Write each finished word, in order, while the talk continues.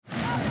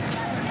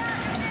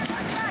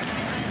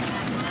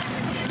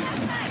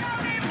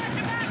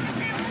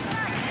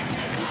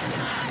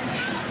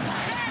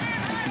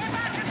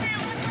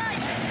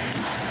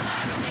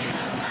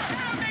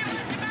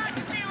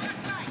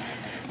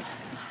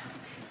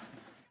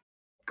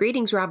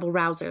Greetings,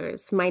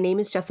 rabble-rousers. My name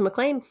is Jessa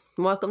McLean.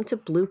 Welcome to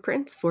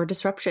Blueprints for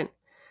Disruption,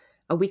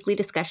 a weekly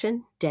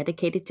discussion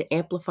dedicated to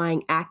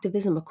amplifying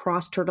activism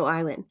across Turtle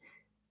Island.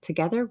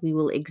 Together, we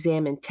will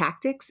examine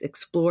tactics,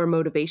 explore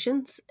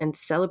motivations, and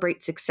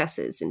celebrate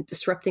successes in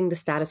disrupting the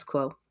status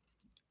quo.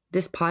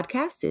 This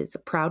podcast is a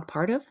proud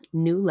part of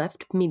New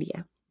Left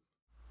Media.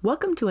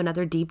 Welcome to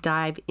another deep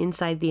dive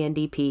inside the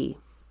NDP.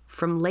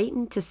 From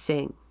Layton to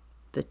Singh,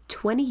 the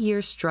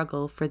 20-year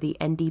struggle for the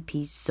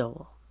NDP's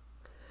soul.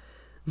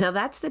 Now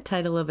that's the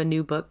title of a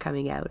new book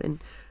coming out,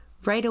 and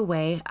right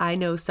away, I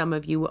know some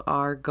of you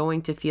are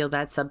going to feel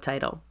that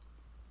subtitle.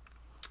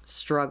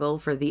 Struggle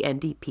for the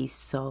NDP's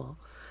soul.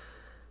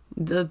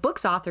 The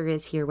book's author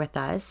is here with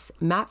us,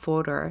 Matt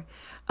Fodor,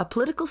 a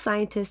political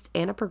scientist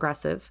and a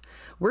progressive.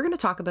 We're going to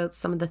talk about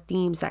some of the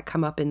themes that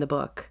come up in the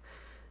book.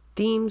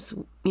 Themes,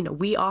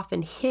 we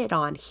often hit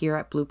on here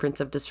at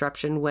Blueprints of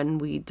Disruption when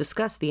we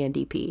discuss the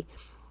NDP.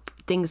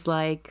 Things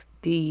like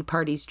the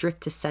party's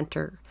drift to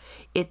center,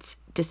 its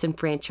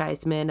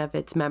disenfranchisement of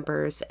its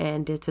members,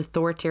 and its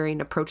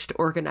authoritarian approach to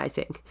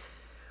organizing.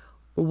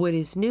 What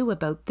is new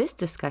about this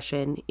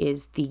discussion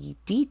is the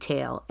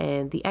detail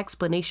and the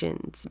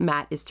explanations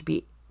Matt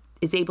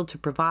is able to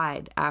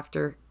provide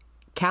after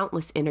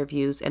countless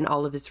interviews and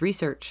all of his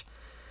research.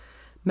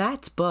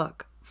 Matt's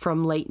book,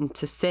 From Layton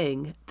to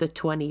Singh, The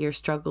 20-Year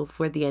Struggle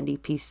for the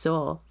NDP's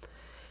Soul,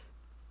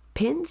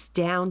 pins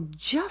down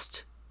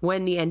just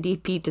when the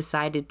NDP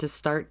decided to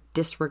start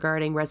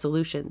disregarding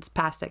resolutions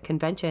passed at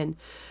convention,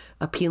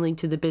 appealing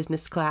to the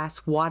business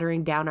class,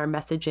 watering down our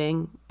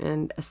messaging,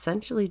 and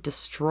essentially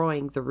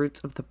destroying the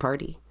roots of the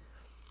party.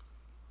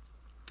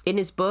 In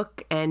his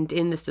book and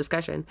in this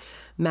discussion,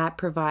 Matt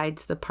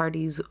provides the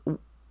party's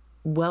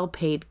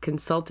well-paid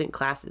consultant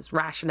classes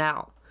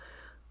rationale,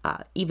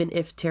 even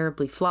if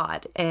terribly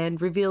flawed,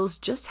 and reveals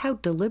just how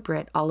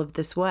deliberate all of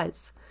this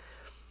was.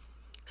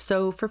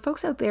 So for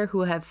folks out there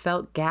who have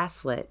felt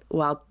gaslit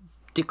while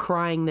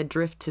decrying the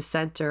drift to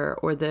center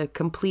or the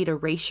complete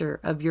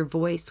erasure of your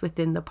voice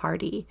within the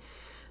party,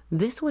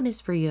 this one is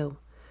for you.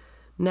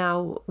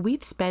 Now,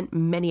 we've spent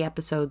many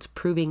episodes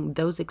proving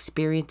those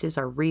experiences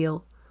are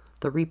real,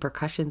 the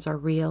repercussions are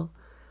real.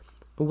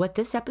 What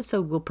this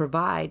episode will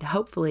provide,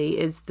 hopefully,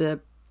 is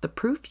the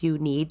proof you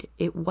need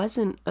it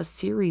wasn't a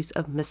series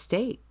of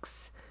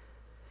mistakes.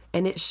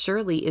 And it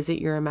surely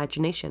isn't your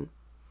imagination.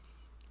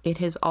 It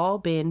has all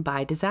been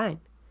by design.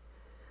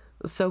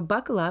 So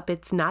buckle up.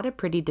 It's not a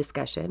pretty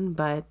discussion,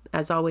 but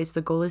as always,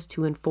 the goal is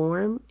to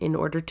inform in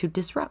order to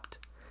disrupt.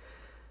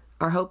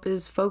 Our hope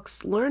is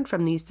folks learn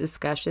from these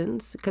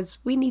discussions because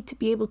we need to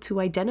be able to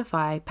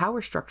identify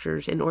power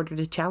structures in order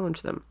to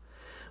challenge them.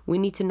 We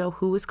need to know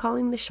who is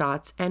calling the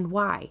shots and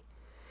why.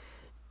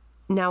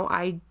 Now,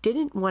 I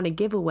didn't want to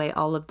give away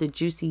all of the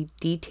juicy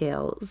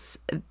details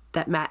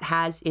that Matt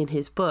has in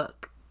his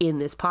book in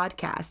this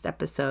podcast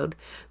episode,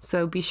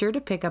 so be sure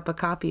to pick up a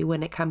copy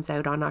when it comes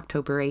out on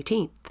October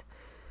 18th.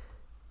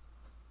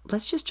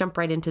 Let's just jump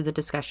right into the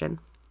discussion.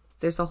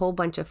 There's a whole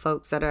bunch of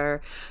folks that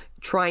are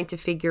trying to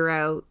figure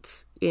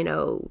out,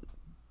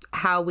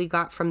 how we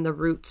got from the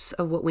roots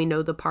of what we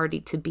know the party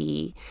to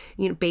be,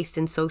 based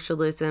in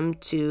socialism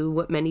to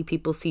what many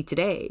people see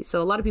today.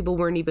 So a lot of people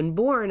weren't even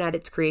born at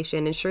its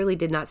creation and surely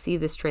did not see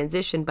this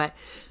transition. But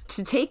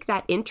to take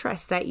that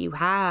interest that you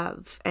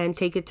have and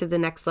take it to the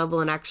next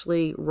level and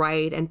actually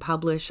write and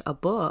publish a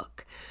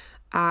book,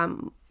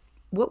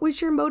 what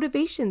was your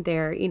motivation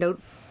there?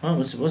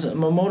 Well,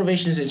 my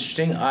motivation is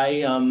interesting.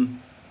 I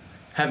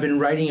have been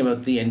writing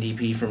about the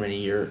NDP for many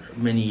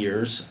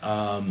years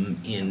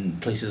in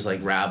places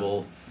like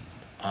Rabble,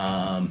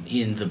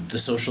 in the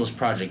Socialist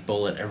Project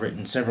Bullet. I've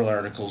written several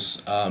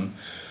articles,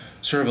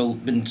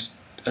 been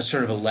a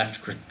sort of a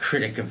left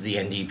critic of the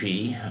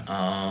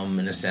NDP,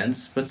 in a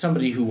sense, but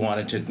somebody who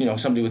wanted to,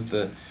 somebody with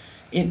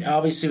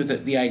obviously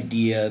with the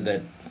idea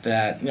that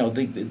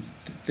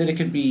it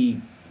could be,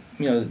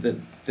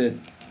 that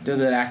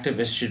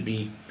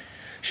activists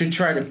should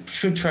try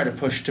to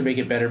push to make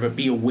it better, but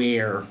be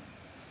aware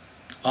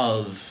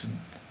of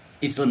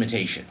its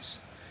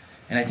limitations.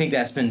 And I think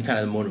that's been kind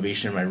of the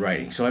motivation of my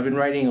writing. So I've been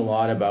writing a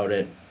lot about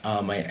it.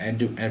 I've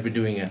been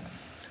doing a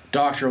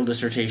doctoral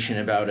dissertation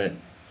about it,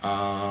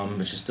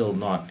 which is still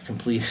not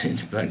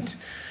completed, but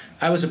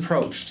I was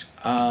approached.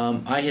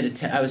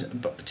 I was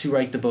to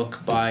write the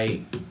book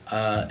by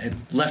a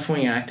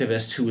left-wing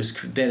activist who was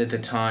then at the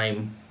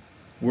time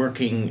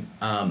working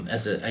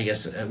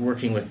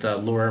working with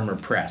Lorimer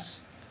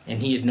Press,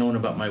 and he had known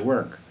about my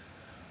work.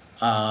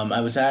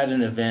 I was at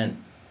an event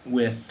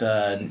with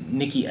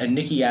Nikki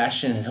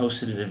Ashton had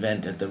hosted an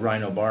event at the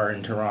Rhino Bar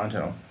in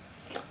Toronto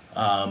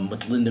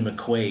with Linda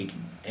McQuaig,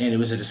 and it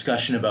was a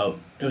discussion on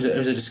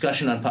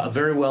a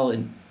very well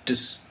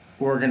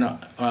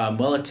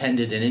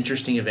attended and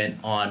interesting event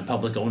on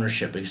public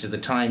ownership, because at the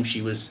time she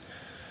was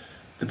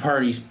the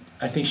party's.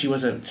 I think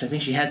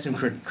she had some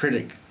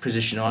critic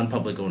position on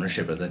public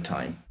ownership at that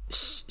time.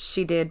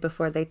 She did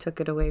before they took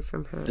it away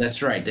from her.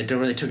 That's right. They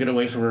took it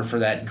away from her for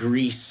that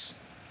Greece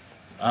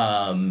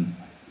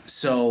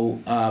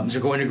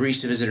they're going to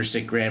Greece to visit her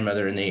sick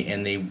grandmother, and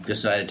they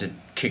decided to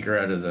kick her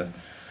out of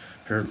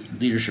her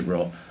leadership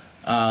role,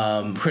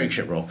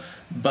 criticship role.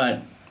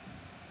 But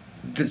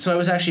so I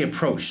was actually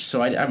approached.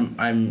 So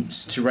I'm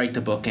to write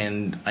the book,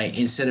 and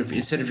this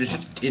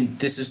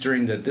was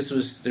during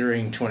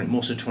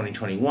most of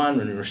 2021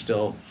 when we were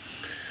still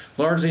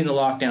largely in the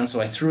lockdown.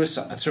 So I threw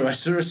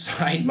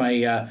aside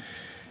my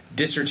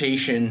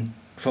dissertation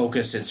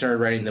focus and started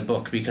writing the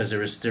book because there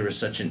was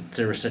such an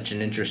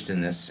interest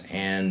in this.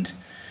 And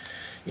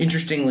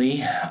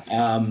interestingly,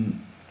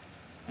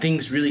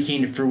 things really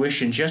came to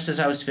fruition just as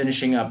I was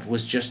finishing up,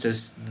 was just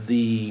as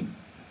the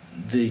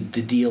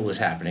deal was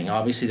happening.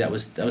 Obviously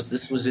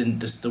this was in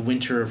the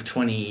winter of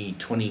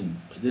 2020.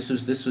 This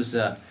was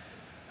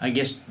I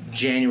guess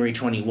January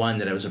 21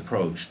 that I was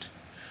approached.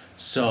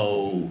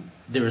 So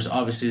Singh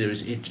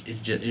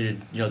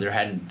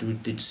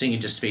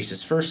had just faced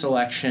his first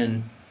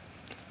election,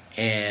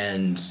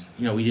 and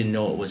we didn't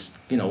know we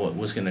didn't know what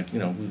was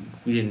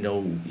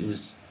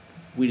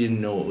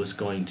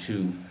going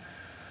to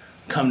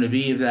come to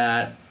be of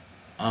that.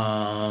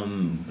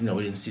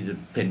 We didn't see the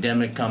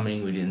pandemic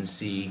coming. We didn't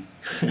see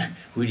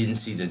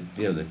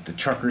the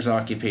truckers'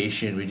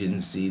 occupation. We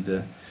didn't see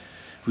the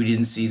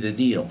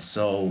deal.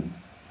 So,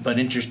 but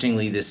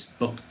interestingly, this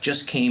book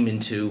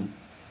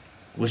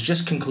was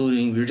just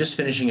concluding. We were just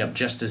finishing up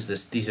just as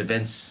these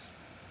events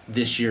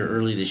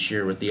early this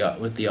year with the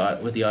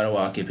Ottawa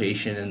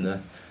occupation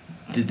and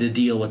the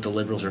deal with the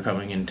Liberals are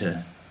coming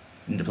into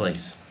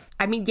place.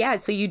 I mean, yeah,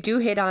 so you do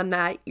hit on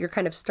that. You're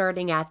kind of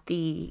starting at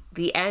the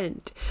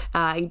end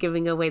and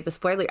giving away the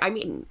spoiler. I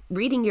mean,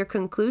 reading your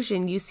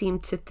conclusion, you seem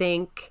to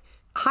think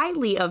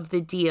highly of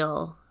the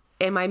deal.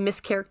 Am I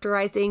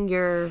mischaracterizing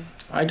your...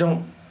 I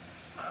don't...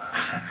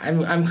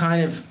 I'm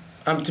kind of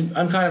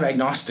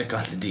agnostic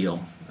on the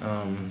deal,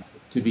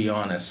 to be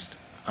honest,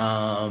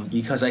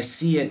 because I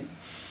see it...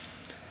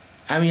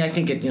 I mean, I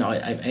think it,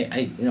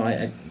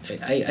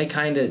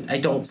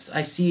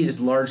 I see it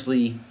as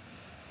largely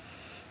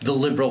the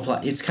Liberal,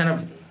 it's kind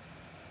of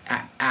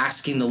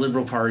asking the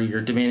Liberal Party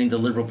or demanding the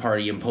Liberal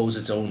Party impose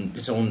its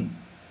own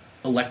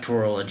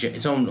electoral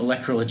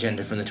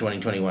agenda from the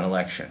 2021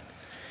 election.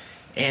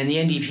 And the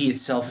NDP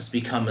itself has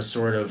become a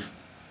sort of,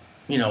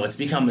 it's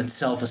become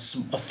itself a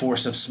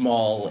force of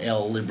small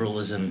L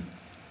liberalism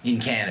in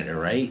Canada,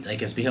 right?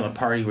 Like, it's become a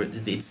party where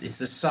it's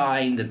the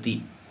sign that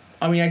the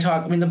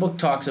book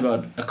talks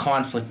about a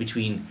conflict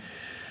between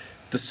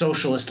the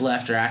socialist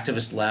left or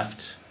activist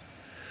left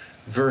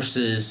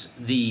versus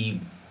the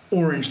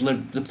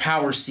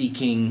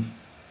power-seeking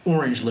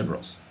orange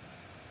liberals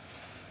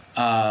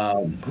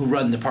who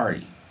run the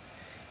party.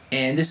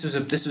 And this was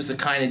the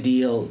kind of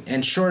deal,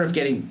 and short of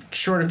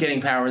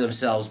getting power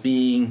themselves,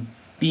 being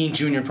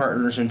junior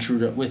partners in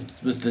Trudeau with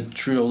the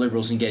Trudeau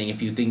Liberals and getting a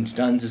few things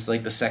done is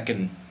like the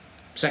second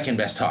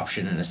best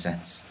option in a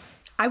sense.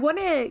 I want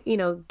to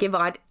give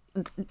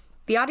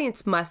the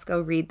audience must go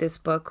read this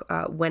book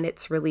when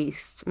it's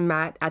released.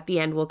 Matt, at the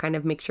end, we'll kind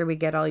of make sure we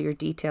get all your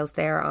details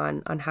there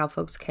on how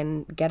folks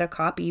can get a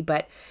copy.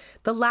 But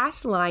the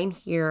last line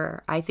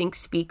here, I think,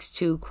 speaks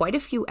to quite a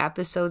few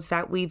episodes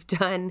that we've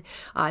done,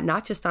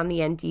 not just on the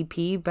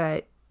NDP,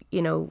 but,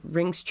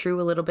 rings true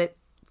a little bit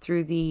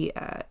through the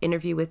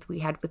interview we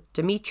had with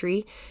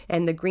Dimitri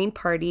and the Green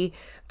Party.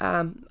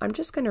 I'm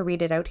just going to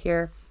read it out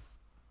here.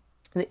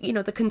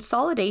 The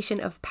consolidation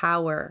of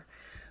power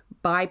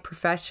by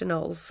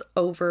professionals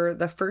over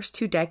the first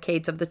 2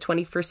 decades of the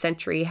 21st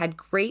century had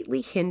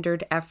greatly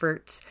hindered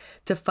efforts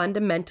to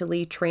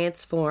fundamentally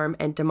transform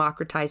and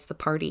democratize the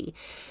party.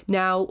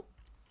 Now,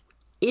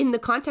 in the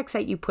context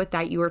that you put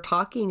that, you were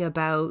talking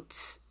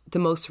about the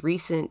most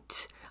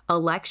recent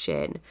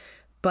election,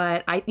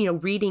 but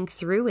reading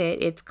through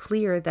it, it's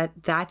clear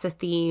that that's a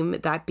theme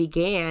that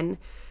began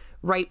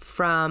right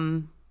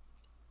from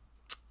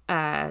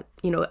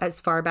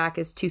as far back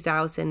as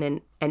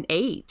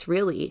 2008,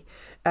 really.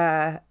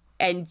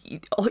 And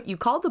you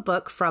call the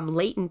book From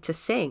Leighton to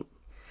Singh,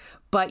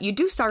 but you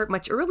do start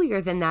much earlier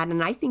than that.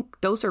 And I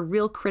think those are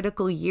real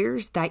critical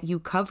years that you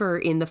cover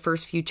in the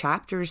first few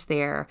chapters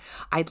there.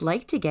 I'd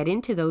like to get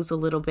into those a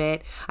little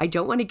bit. I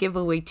don't want to give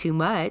away too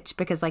much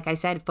because, like I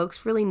said,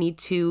 folks really need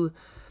to,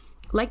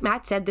 like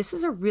Matt said, this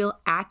is a real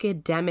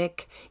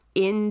academic,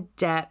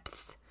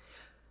 in-depth,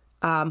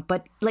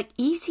 but like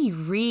easy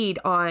read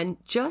on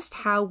just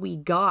how we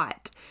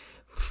got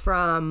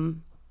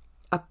from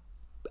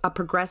a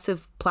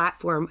progressive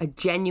platform, a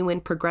genuine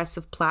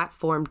progressive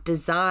platform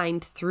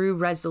designed through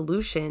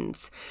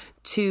resolutions,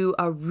 to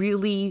a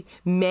really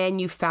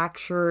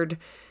manufactured,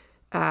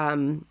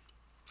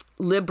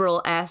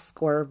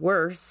 liberal-esque or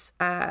worse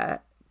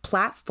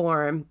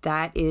platform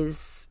that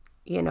is,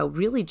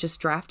 really just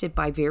drafted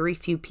by very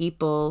few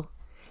people.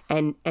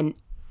 And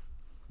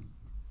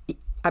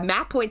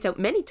Matt points out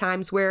many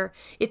times where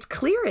it's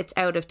clear it's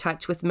out of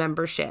touch with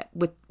membership,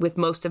 with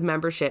most of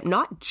membership,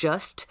 not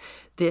just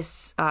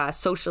this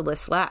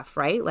socialist left,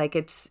 right? Like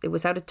it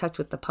was out of touch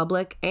with the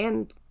public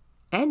and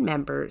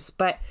members.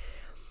 But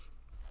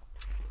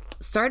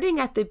starting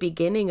at the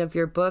beginning of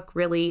your book,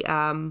 really,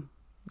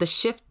 the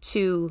shift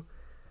to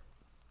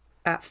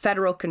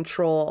federal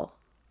control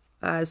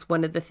is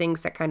one of the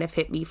things that kind of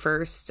hit me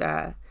first,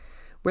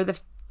 where the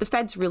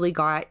feds really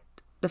got,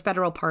 the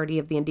federal party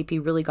of the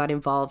NDP really got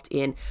involved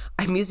in,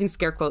 I'm using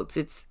scare quotes,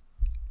 it's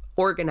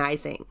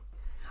organizing.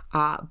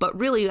 But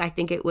really, I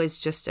think it was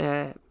just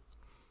a...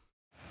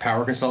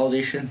 Power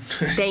consolidation.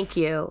 Thank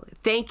you.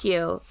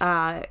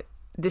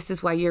 This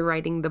is why you're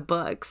writing the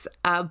books.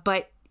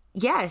 But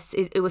yes,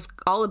 it was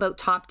all about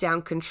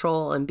top-down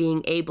control and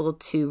being able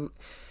to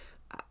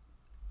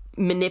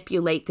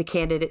manipulate the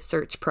candidate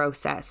search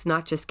process,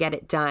 not just get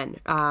it done,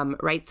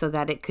 right? So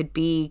that it could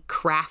be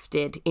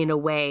crafted in a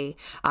way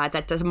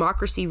that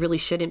democracy really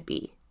shouldn't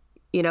be.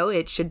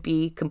 It should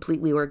be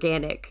completely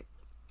organic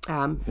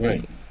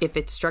Right. if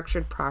it's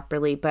structured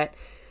properly. But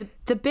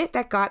the bit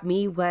that got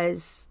me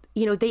was,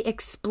 they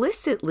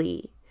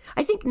explicitly,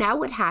 I think now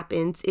what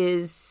happens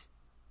is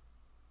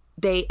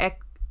they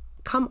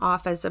come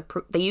off as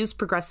they use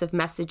progressive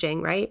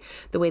messaging, right?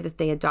 The way that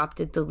they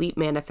adopted the LEAP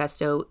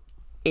manifesto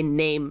in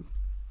name.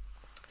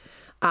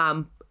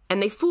 And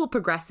they fool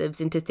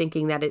progressives into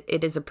thinking that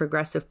it is a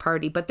progressive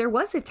party. But there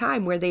was a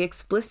time where they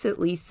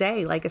explicitly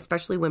say, like,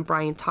 especially when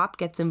Brian Topp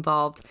gets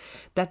involved,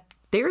 that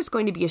there's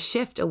going to be a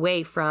shift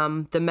away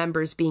from the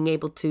members being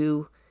able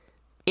to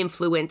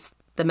influence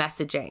the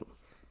messaging.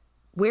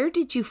 Where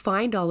did you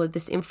find all of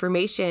this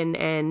information?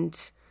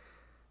 And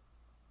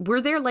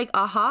were there like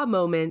aha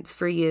moments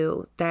for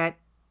you that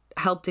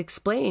helped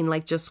explain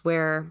like just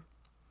where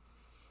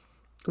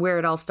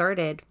it all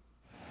started?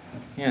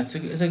 Yeah, it's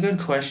a good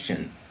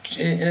question.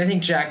 And I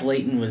think Jack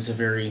Layton was a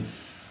very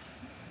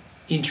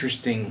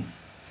interesting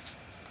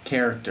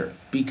character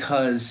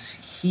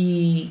because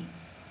he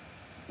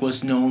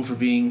was known for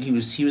being, he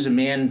was a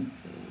man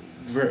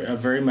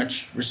very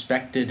much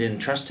respected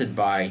and trusted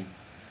by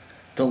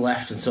the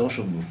left and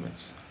social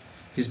movements.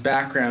 His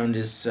background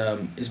is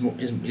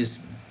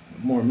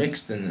more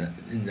mixed than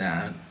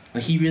that.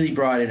 Like he really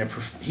brought in a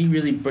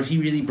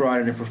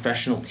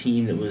professional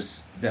team that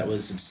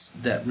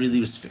really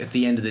was at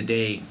the end of the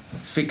day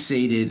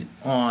fixated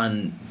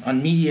on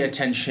media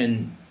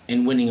attention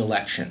and winning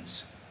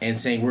elections and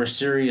saying we're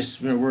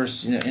serious.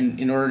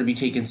 In order to be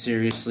taken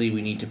seriously,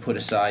 we need to put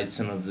aside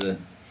some of the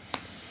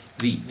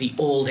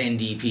old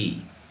NDP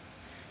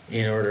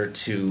in order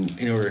to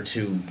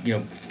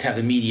to have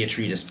the media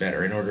treat us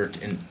better. And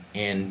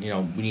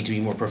we need to be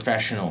more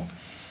professional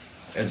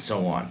and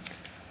so on.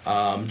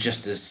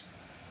 Just as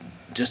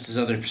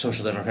other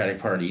social democratic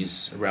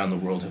parties around the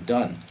world have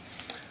done.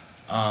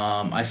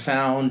 I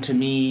found, to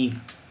me,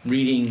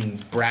 reading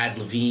Brad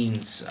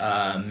Levine's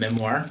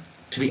memoir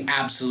to be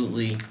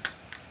absolutely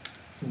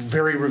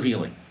very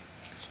revealing.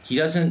 He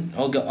doesn't.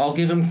 I'll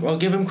give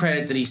him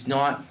credit that he's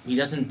not. He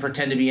doesn't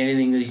pretend to be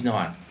anything that he's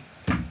not.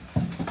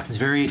 He's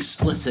very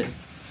explicit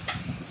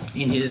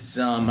in his.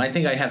 I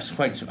think I have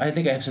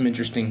some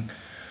interesting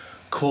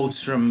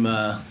quotes from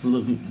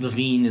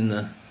Levine in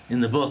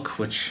the book,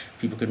 which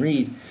people can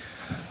read.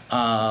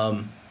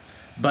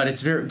 But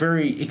it's very,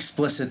 very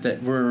explicit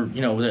that we're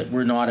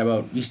not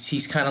about.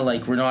 He's kind of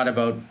like, we're not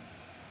about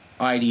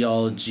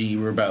ideology.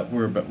 We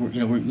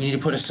need to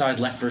put aside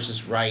left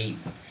versus right,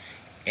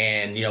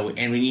 and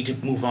we need to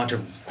move on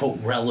to quote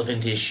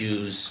relevant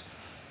issues,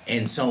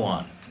 and so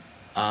on.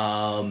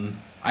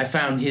 I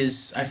found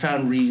his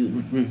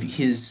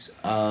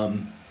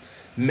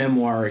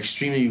memoir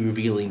extremely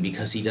revealing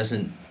because he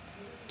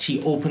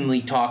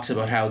openly talks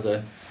about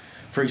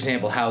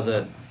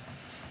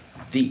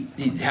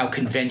how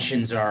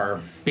conventions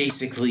are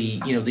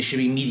basically, they should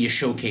be media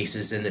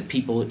showcases, and that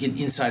people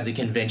inside the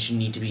convention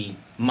need to be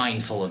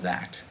mindful of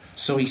that.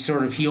 So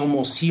he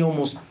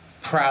almost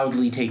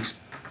proudly takes,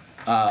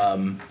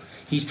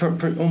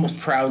 almost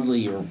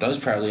proudly, or does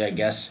proudly, I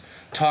guess,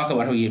 talk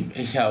about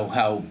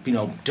how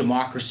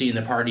democracy and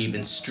the party have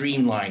been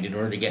streamlined in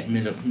order to get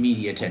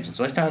media attention.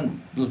 So I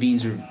found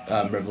Levine's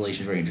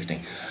revelation very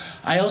interesting.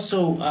 I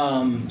also,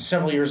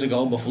 several years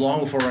ago,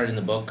 long before writing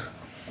the book,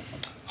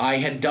 I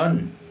had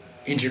done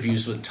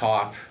interviews with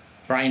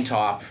Brian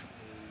Topp,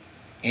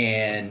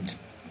 and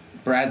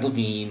Brad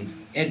Levine,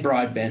 Ed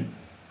Broadbent,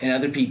 and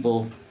other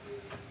people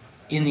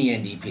in the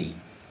NDP.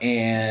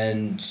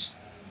 And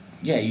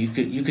yeah, you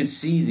could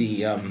see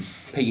the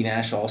Peggy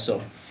Nash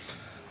also,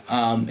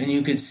 and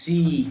you could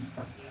see,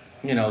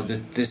 you got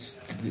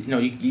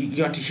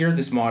to hear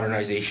this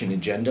modernization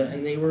agenda,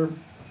 and they were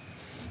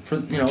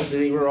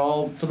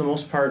all, for the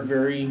most part,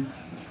 the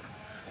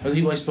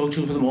people I spoke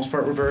to for the most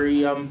part were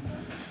very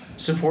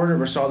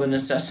supportive or saw the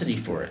necessity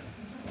for it.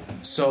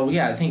 So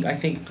yeah, I do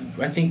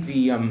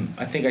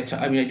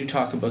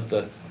talk about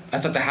I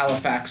thought the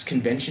Halifax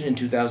Convention in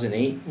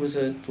 2008 was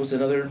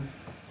another,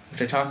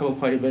 which I talk about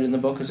quite a bit in the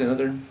book, as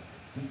another.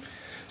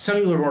 Some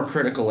people are more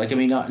critical.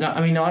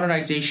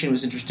 Modernization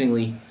was,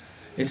 interestingly,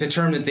 it's a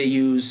term that they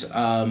use.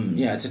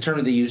 It's a term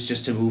that they use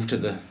just to move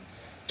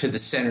to to the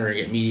center and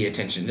get media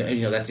attention.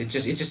 That's it's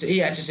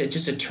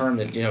just a term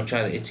that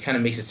it kind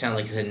of makes it sound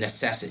like it's a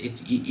necessity.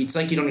 It's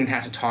like you don't even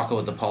have to talk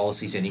about the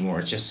policies anymore.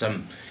 It's just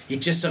some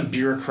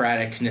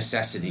bureaucratic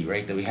necessity,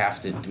 right? That we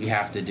have to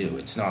do.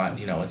 It's not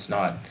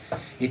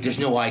there's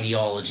no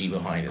ideology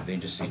behind it.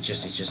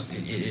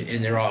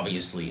 And there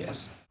obviously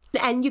is.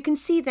 And you can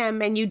see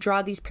them, and you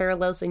draw these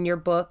parallels in your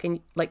book,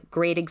 and like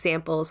great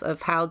examples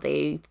of how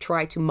they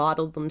try to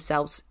model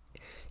themselves,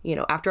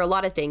 after a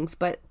lot of things,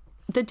 but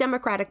the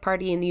Democratic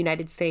Party in the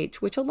United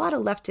States, which a lot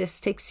of leftists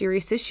take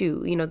serious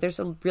issue. There's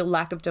a real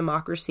lack of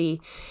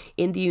democracy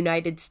in the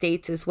United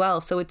States as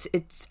well. So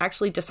it's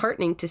actually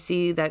disheartening to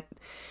see that,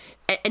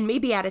 and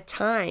maybe at a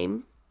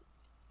time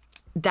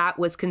that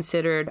was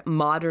considered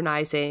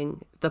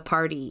modernizing the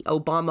party.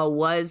 Obama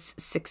was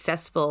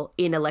successful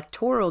in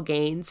electoral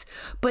gains,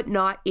 but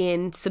not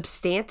in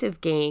substantive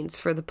gains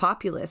for the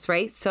populace,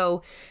 right?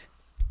 So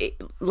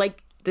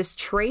this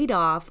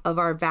trade-off of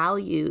our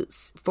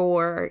values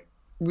for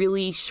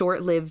really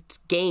short-lived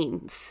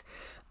gains.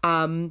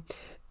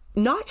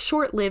 Not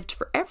short-lived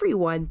for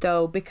everyone,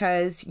 though,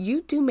 because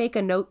you do make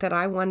a note that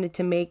I wanted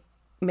to make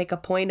a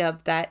point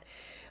of, that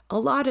a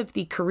lot of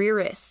the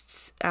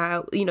careerists,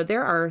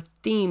 there are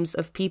themes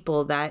of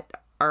people that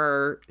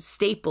are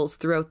staples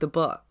throughout the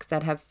book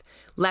that have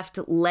left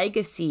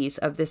legacies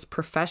of this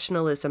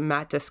professionalism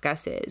Matt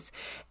discusses.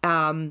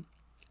 And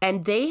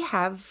they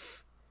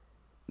have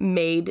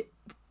made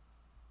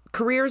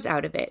careers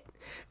out of it.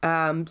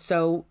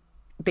 So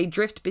they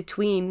drift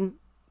between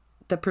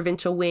the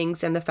provincial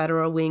wings and the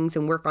federal wings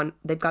and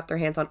they've got their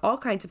hands on all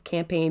kinds of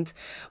campaigns,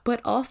 but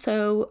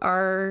also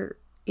are,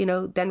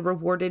 then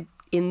rewarded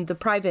in the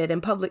private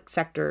and public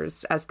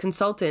sectors as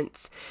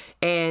consultants.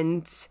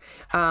 And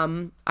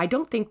I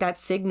don't think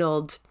that's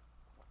signaled,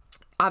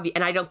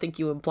 and I don't think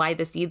you imply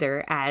this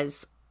either,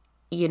 as,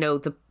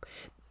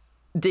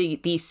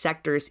 these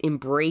sectors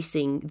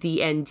embracing the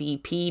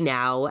NDP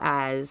now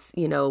as,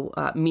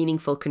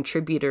 meaningful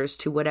contributors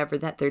to whatever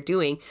that they're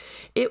doing.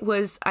 It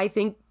was, I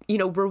think,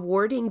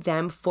 rewarding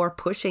them for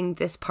pushing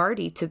this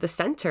party to the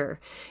center,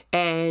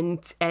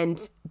 and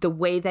the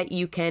way that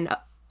you can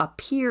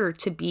appear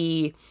to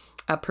be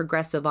a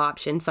progressive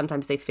option.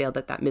 Sometimes they failed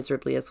at that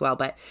miserably as well,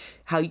 but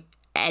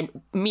and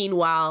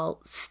meanwhile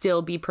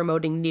still be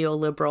promoting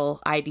neoliberal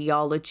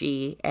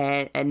ideology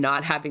and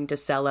not having to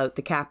sell out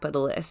the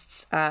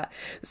capitalists.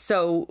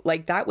 So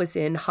that was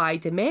in high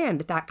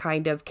demand, that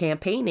kind of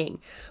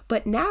campaigning.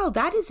 But now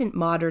that isn't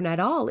modern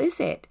at all, is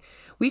it?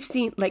 We've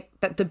seen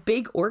that the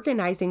big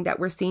organizing that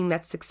we're seeing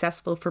that's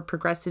successful for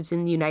progressives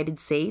in the United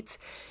States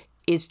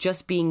is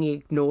just being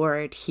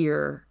ignored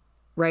here,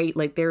 right?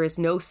 There is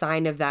no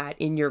sign of that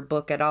in your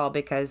book at all,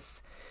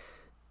 because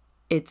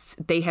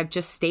they have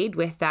just stayed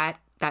with that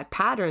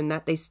pattern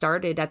that they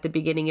started at the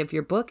beginning of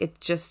your book.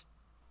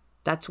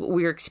 That's what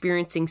we're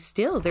experiencing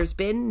still. There's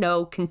been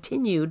no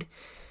continued,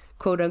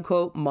 quote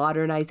unquote,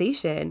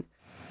 modernization.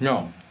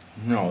 No,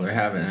 there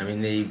haven't. I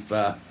mean, they've,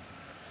 they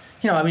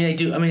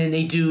do. I mean, and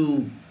they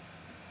do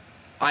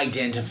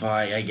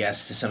identify, I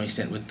guess, to some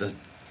extent with the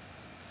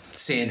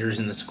Sanders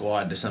and the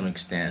Squad to some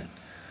extent.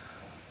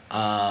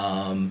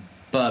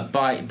 But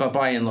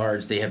by and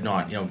large, they have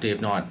not. They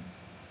have not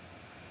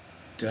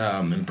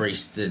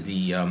embraced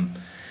they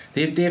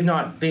have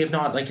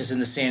not, like as in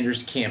the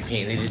Sanders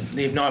campaign,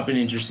 they have not been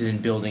interested in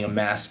building a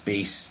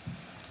mass-based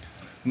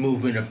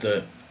movement of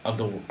the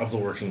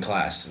working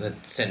class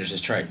that Sanders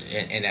has tried,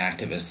 and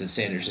activists that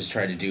Sanders has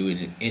tried to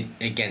do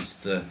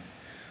against the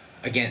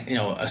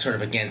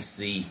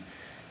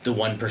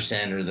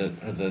 1% or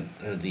the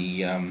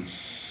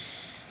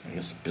I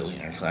guess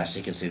billionaire class,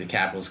 you could say the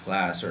capitalist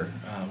class, or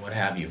what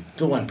have you,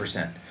 the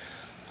 1%.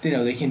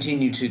 They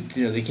continue to,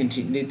 they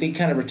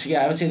kind of,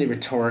 I would say they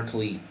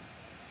rhetorically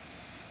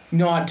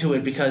nod to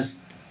it,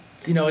 because,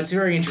 it's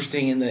very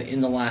interesting in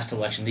the last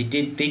election. They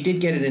did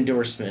get an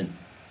endorsement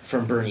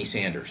from Bernie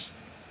Sanders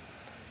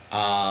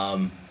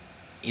in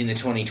the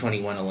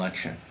 2021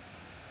 election.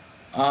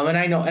 And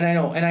I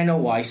know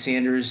why.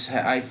 Sanders,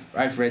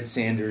 I've read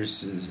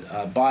Sanders'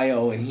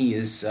 bio, and he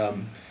has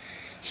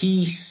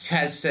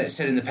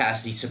said in the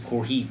past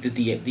that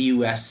the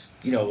U.S.,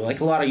 like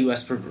a lot of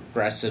U.S.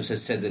 progressives,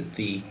 has said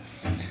that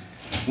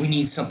we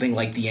need something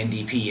like the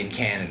NDP in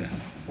Canada,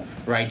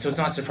 right? So it's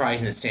not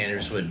surprising that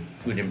Sanders would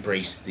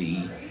embrace the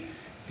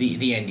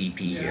NDP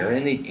here,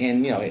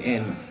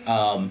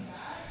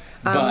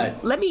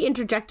 but let me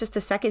interject just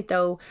a second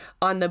though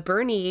on the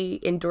Bernie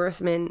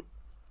endorsement.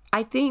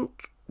 I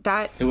think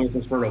that it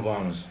was for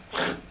Obama's.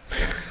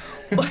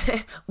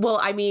 Well,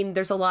 I mean,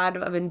 there's a lot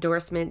of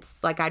endorsements.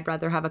 I'd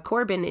rather have a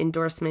Corbyn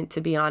endorsement,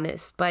 to be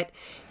honest. But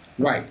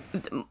right,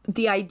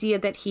 the idea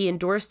that he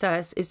endorsed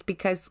us is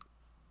because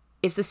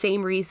it's the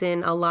same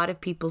reason a lot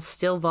of people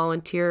still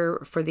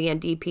volunteer for the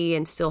NDP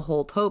and still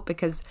hold hope,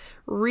 because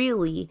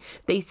really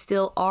they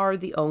still are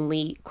the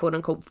only quote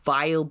unquote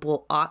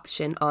viable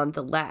option on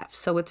the left.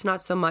 So it's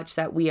not so much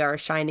that we are a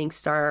shining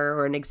star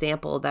or an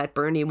example that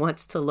Bernie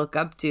wants to look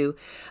up to,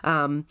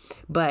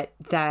 but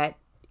that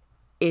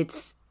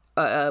it's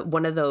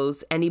one of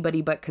those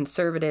anybody but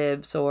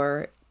conservatives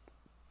or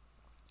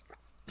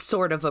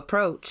sort of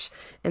approach.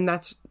 And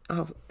that's,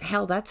 oh,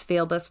 hell, that's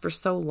failed us for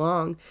so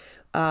long.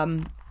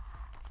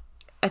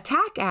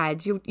 Attack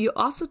ads. You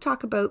also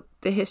talk about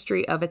the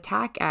history of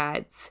attack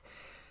ads.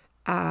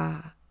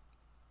 That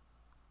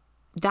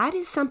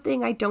is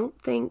something I don't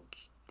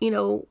think,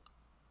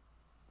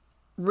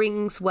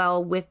 rings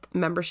well with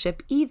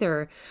membership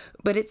either,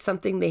 but it's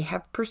something they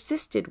have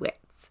persisted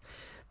with.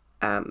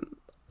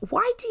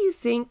 Why do you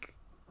think,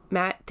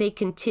 Matt, they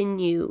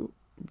continue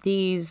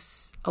a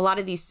lot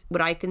of these,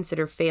 what I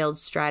consider failed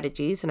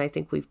strategies, and I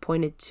think we've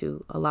pointed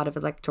to a lot of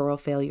electoral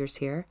failures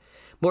here,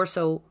 more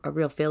so a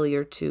real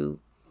failure to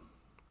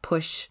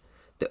push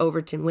the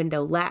Overton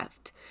window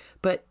left.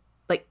 But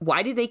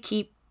why do they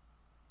keep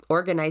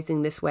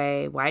organizing this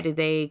way? Why do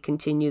they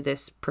continue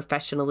this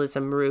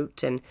professionalism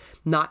route and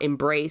not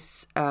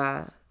embrace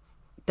the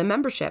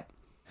membership?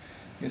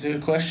 It's a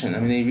good question. I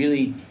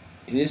mean,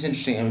 it is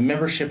interesting. I mean,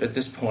 membership at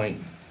this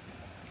point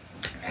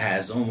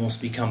has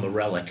almost become a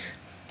relic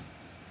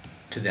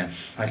to them.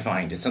 I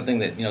find it's something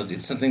that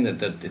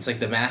it's like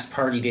the mass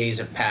party days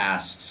have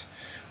passed.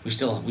 We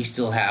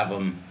still have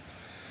them,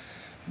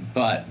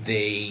 but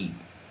they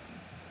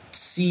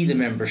see the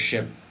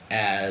membership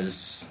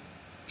as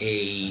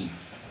a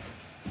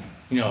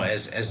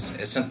as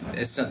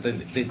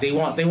something they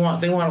want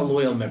a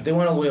loyal member. They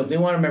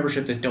want a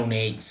membership that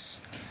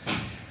donates,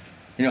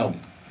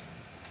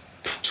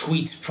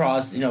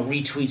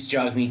 retweets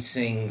Jagmeet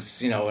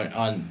Singh's,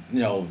 on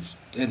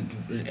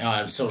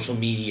social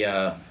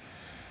media,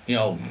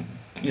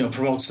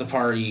 promotes the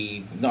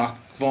party,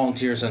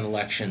 volunteers on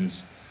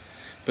elections.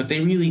 But they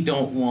really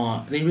don't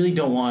want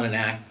an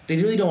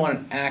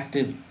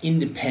active,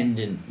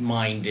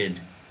 independent-minded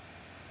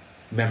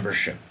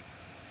membership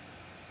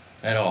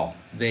at all.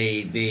 I'm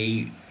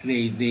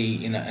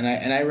reading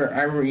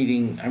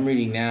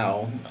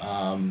now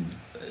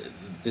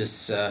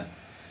this a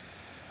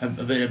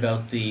bit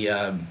about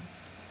the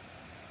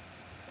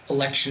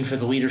election for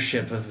the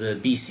leadership of the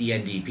BC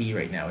NDP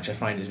right now, which I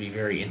find to be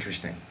very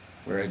interesting,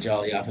 where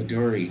Ajali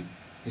Appaduri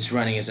is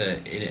running as a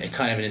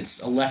kind of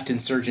a left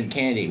insurgent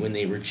candidate when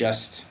they were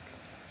just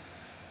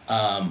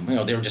they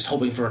were just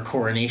hoping for a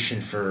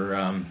coronation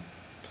for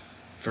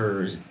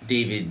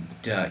David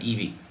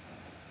Eby.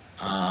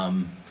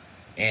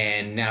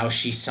 And now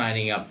she's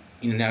signing up.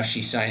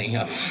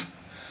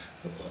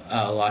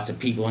 Lots of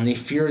people, and they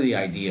fear the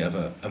idea of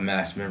a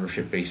mass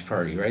membership-based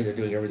party. Right? They're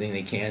doing everything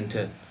they can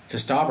to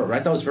stop it. Right?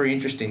 I thought it was very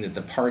interesting that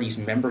the party's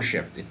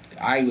membership.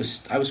 I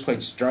was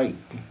quite struck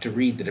to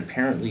read that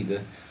apparently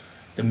the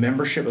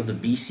membership of the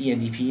BC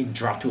NDP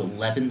dropped to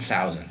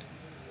 11,000.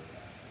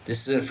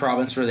 This is a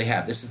province where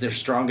this is their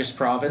strongest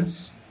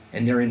province,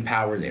 and they're in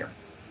power there.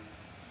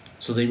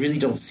 So they really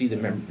don't see they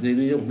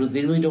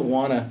really don't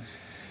want a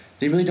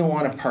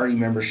party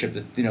membership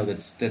that they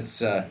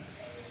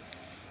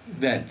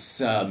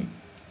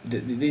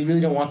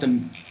really don't want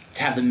them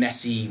to have the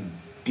messy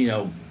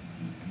the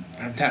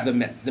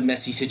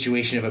messy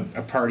situation of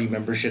a party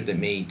membership that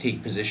may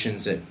take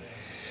positions that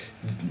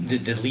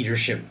the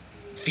leadership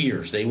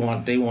fears. They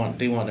want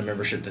a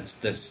membership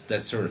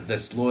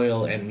that's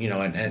loyal,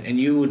 and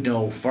you would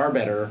know far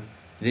better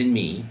than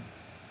me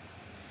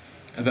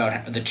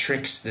about the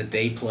tricks that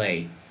they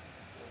play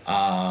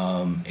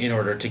in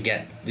order to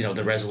get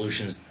the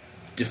resolutions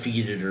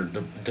defeated, or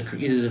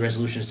either the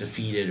resolutions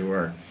defeated,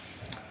 or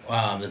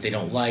that they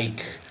don't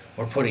like,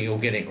 or upping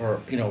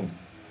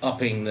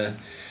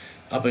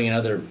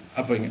another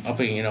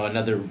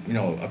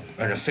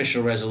an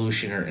official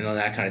resolution, or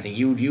that kind of thing.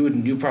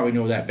 You probably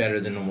know that better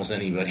than almost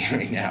anybody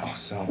right now.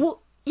 So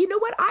well, you know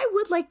what? I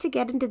would like to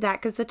get into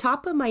that, because the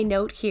top of my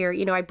note here,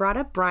 I brought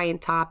up Brian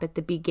Topp at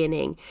the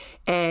beginning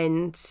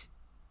and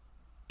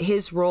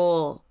his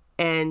role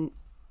and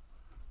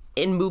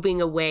in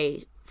moving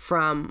away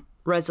from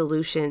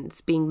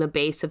resolutions being the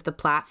base of the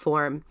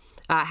platform.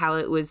 How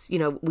it was,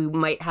 we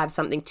might have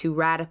something too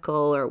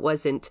radical, or it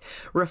wasn't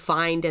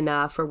refined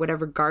enough, or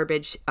whatever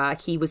garbage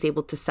he was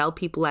able to sell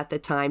people at the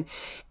time.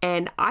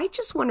 And I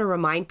just want to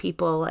remind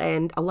people,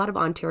 and a lot of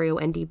Ontario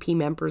NDP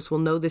members will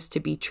know this to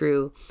be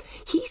true,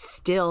 he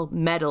still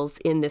meddles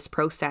in this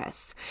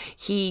process.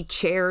 He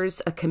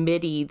chairs a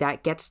committee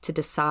that gets to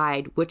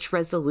decide which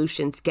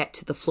resolutions get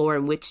to the floor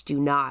and which do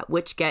not,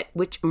 which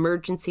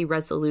emergency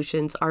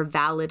resolutions are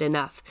valid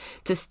enough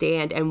to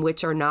stand and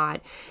which are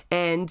not.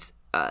 And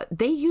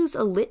they use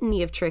a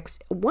litany of tricks.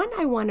 One,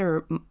 I want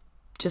to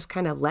just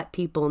kind of let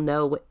people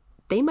know,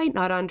 they might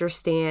not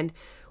understand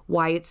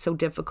why it's so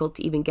difficult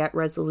to even get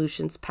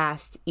resolutions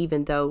passed,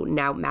 even though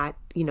now Matt,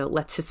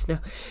 lets us know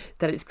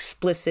that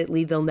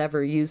explicitly they'll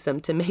never use them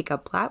to make a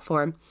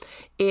platform,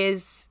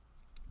 is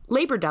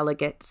Labour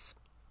delegates.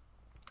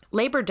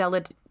 Labour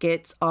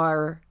delegates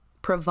are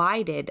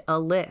provided a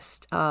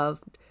list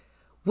of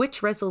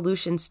which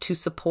resolutions to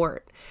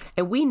support.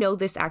 And we know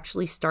this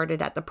actually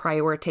started at the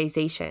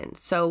prioritization.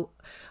 So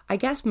I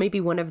guess maybe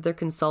one of their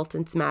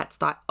consultants, Matt,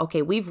 thought,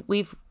 okay,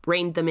 we've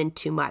reined them in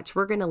too much.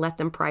 We're going to let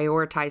them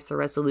prioritize the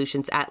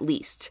resolutions at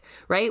least,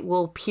 right?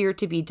 We'll appear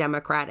to be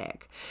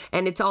democratic.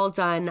 And it's all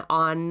done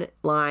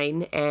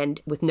online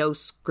and with no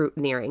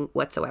scrutineering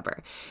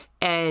whatsoever.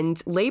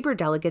 And labor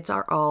delegates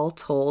are all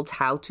told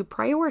how to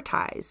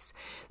prioritize.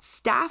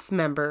 Staff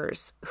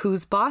members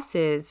whose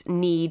bosses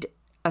need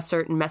a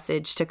certain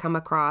message to come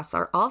across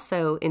are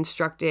also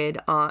instructed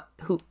on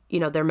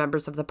they're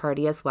members of the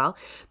party as well.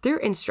 They're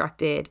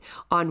instructed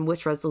on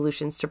which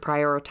resolutions to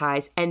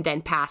prioritize and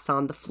then pass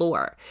on the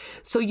floor.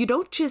 So you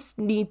don't just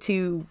need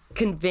to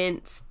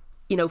convince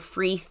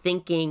free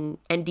thinking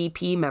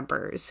NDP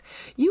members.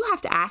 You have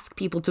to ask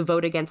people to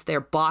vote against their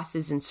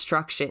boss's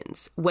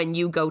instructions when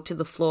you go to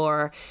the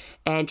floor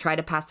and try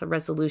to pass a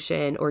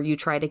resolution or you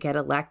try to get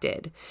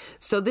elected.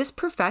 So this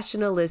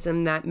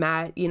professionalism that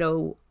Matt,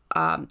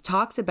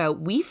 talks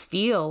about, we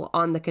feel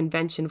on the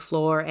convention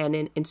floor and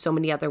in so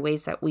many other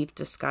ways that we've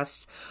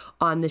discussed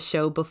on the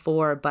show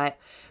before, but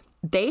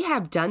they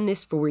have done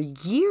this for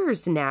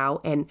years now.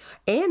 And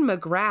Anne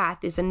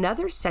McGrath is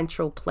another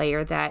central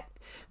player that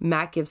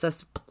Matt gives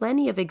us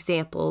plenty of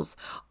examples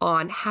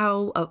on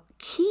how a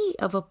key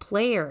of a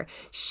player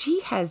she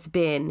has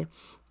been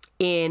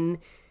in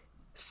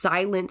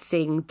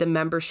silencing the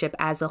membership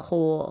as a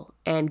whole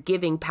and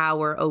giving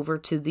power over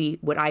to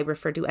what I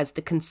refer to as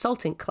the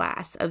consultant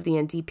class of the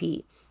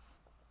NDP.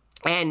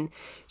 And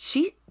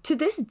she, to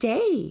this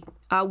day,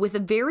 with a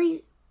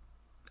very,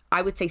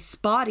 I would say,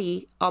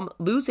 spotty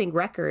losing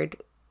record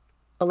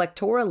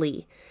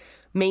electorally,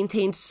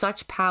 maintains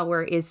such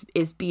power is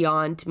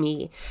beyond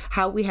me.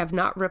 How we have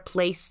not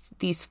replaced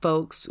these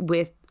folks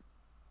with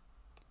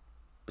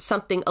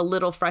something a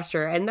little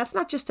fresher. And that's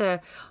not just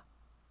a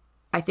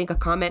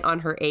comment on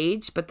her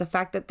age, but the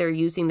fact that they're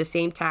using the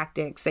same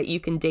tactics that you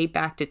can date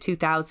back to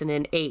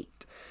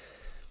 2008.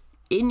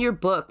 In your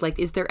book, do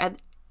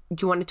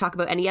you want to talk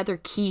about any other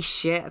key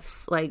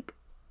shifts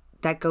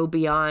that go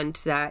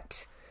beyond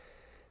that?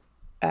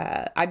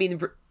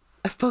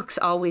 Folks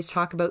always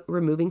talk about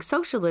removing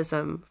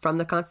socialism from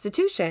the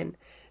Constitution.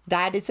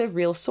 That is a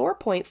real sore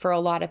point for a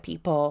lot of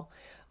people.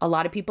 A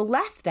lot of people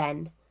left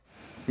then.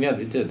 Yeah,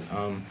 they did.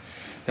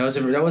 That was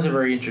a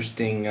very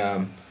interesting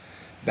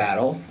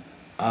battle.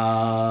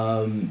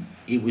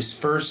 It was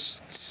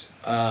first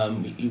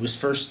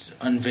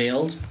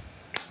unveiled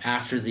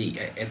at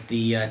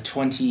the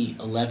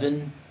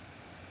 2011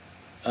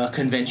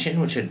 convention,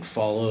 which had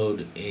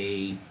followed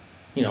an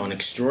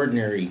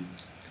extraordinary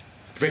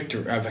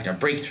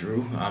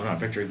breakthrough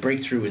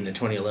in the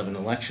 2011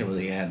 election, where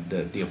they had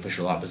the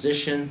official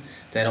opposition.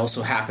 That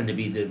also happened to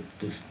be the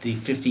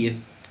 50th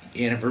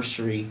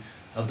anniversary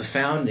of the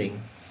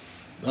founding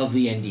of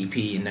the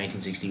NDP in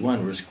 1961,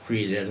 where it was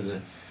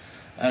created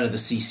out of the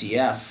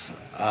CCF,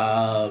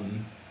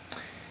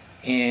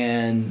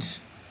 and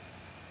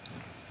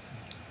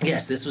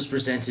yes, this was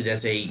presented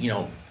as it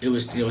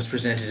was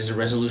presented as a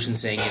resolution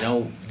saying,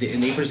 and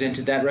they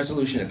presented that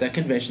resolution at that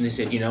convention. They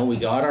said, we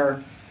got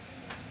our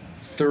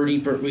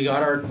we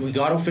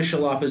got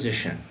official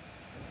opposition,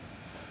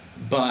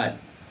 but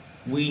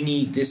we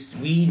need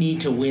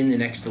to win the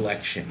next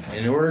election. And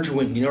in order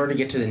to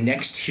get to the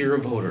next tier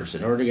of voters,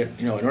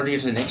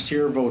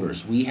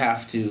 we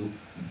have to.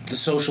 The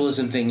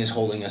socialism thing is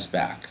holding us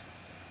back,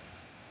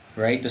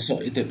 right? As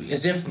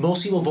if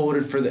most people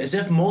voted for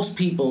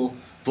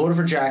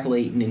Jack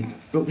Layton,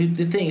 but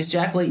the thing is,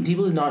 Jack Layton,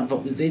 people did not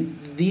vote.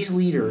 These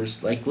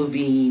leaders like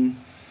Levine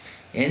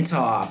and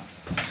Top,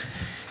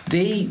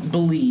 they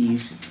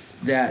believed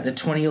that the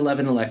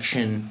 2011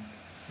 election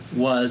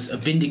was a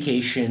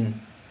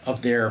vindication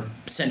of their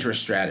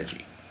centrist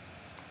strategy.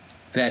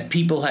 That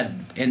people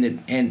had, and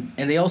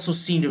they also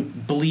seem to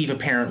believe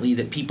apparently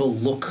that people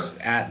look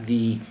at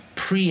the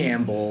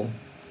preamble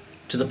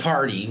to the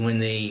party when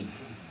they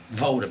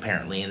vote,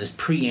 apparently, and this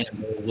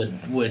preamble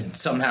would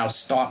somehow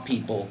stop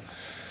people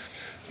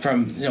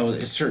from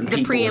certain people.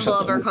 The preamble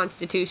of our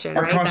Constitution,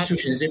 our right?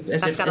 Constitution,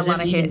 That's got a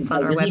lot of hits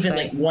on our website. Even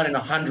like 1 in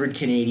 100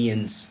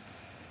 Canadians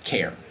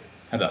care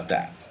about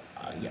that,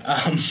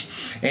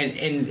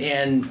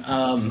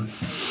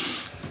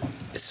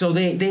 so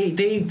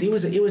it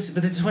was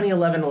but the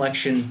 2011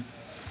 election.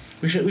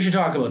 We should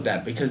talk about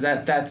that, because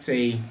that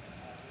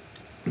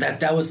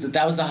was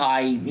the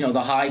high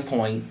the high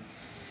point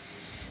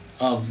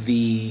of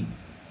the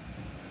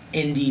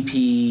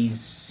NDP's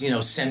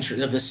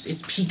center of this.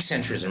 It's peak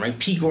centrism, right?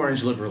 Peak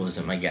orange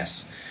liberalism, I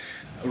guess,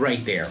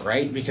 right there,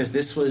 right? Because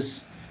this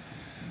was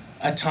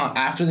a time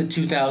after the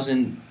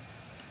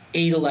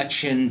 2008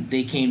 election.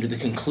 They came to the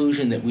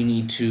conclusion that we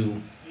need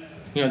to.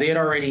 They had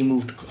already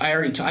moved.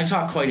 I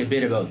talked quite a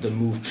bit about the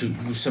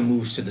some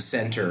moves to the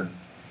center.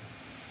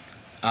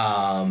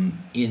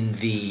 In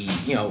the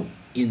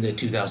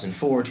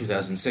 2004,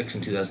 2006,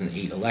 and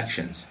 2008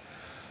 elections,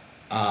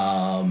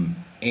 and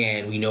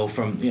we know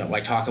from I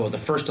talk about the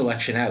first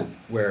election out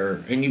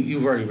where, and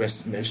you've already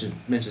mentioned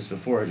this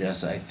before,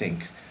 Jess, I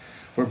think,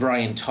 where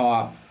Brian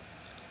Topp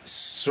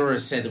sort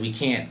of said that we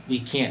can't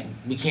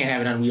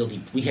have an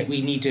unwieldy.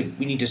 We need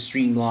to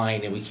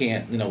streamline, and we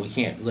can't have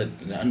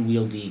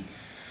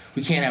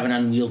an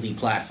unwieldy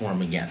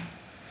platform again.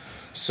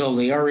 So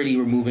they already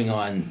were moving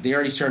on. They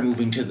already started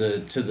moving to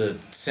the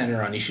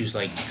center on issues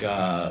like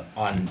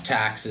on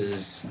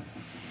taxes,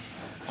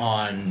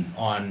 on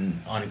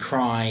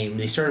crime.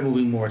 They started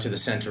moving more to the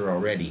center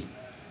already.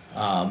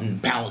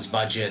 Balanced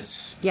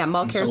budgets. Yeah,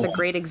 Mulcair is so a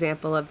great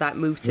example of that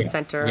move to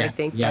center. Yeah, I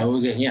think.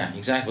 Yeah,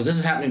 exactly. Well, this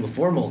is happening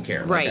before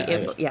Mulcair. Right.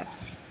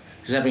 Yes.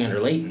 This is happening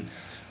under Layton,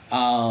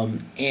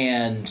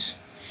 and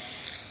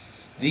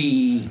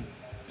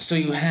so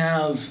you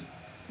have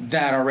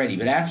that already.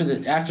 But after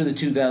the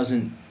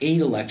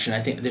 2008 election, I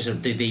think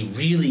they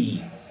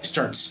really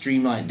start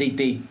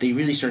They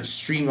really start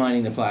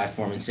streamlining the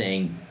platform and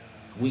saying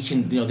we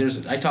can.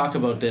 I talk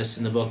about this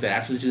in the book that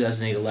after the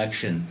 2008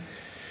 election,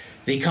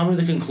 they come to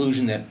the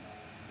conclusion that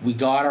we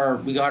got our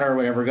because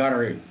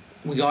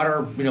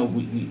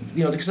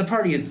the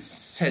party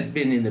had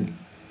been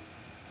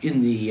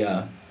in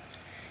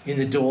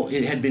the dole.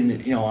 It had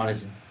been on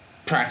its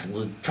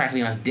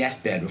practically on its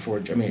deathbed before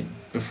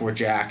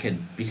Jack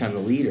had become the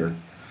leader,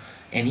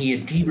 and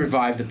he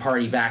revived the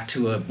party back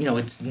to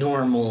its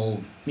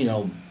normal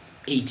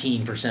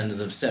 18% of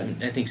the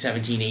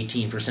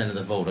 18% of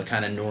the vote, a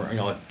kind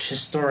of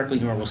historically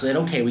normal. So that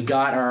okay, we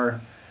got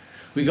our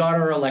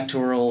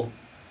electoral,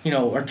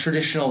 our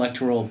traditional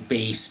electoral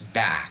base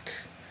back.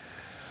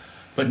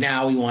 But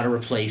now we want to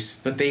replace.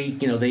 But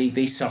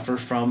they suffer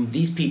from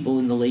these people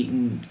in the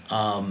Layton.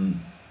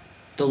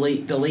 The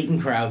Layton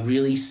crowd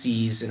really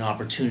sees an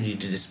opportunity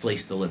to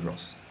displace the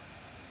Liberals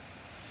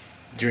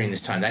during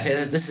this time.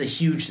 This is a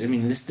huge.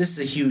 This is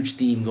a huge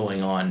theme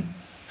going on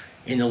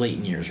in the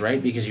Layton years,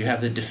 right? Because you have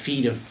the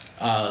defeat of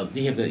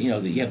you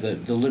have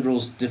the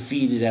Liberals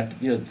defeated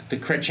after the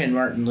Chrétien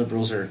Martin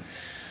Liberals are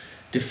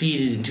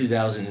defeated in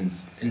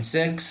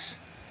 2006,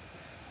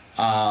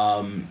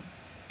 and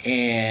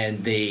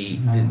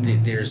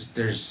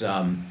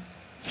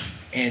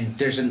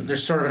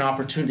there's sort of an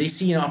opportunity. They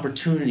see an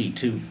opportunity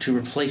to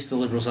replace the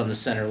Liberals on the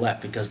center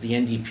left because the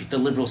NDP, the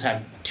Liberals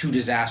have two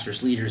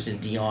disastrous leaders in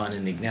Dion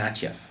and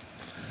Ignatieff.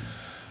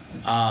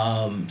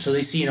 So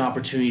they see an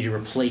opportunity to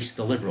replace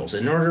the Liberals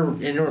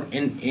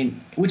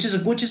which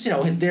is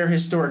their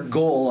historic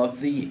goal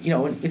of the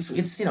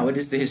it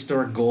is the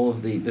historic goal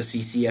of the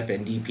CCF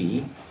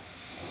NDP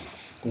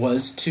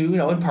was to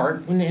in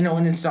part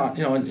and it's not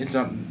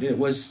it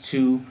was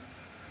to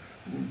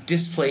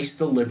displace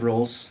the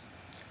Liberals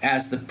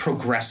as the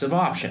progressive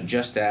option,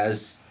 just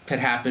as had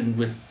happened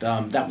with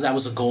that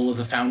was a goal of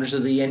the founders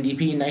of the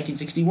NDP in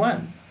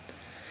 1961.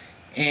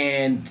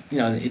 And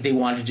they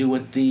wanted to do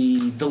what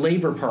the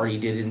Labour Party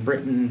did in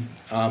Britain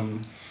a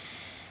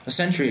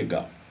century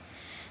ago,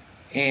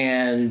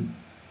 but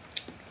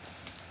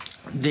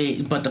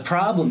the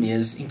problem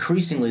is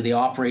increasingly they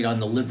operate on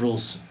the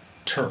Liberals'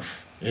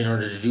 turf in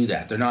order to do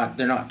that. They're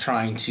not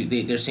trying to.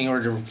 They're saying in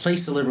order to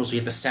replace the Liberals, we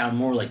have to sound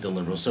more like the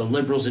Liberals. So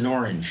Liberals in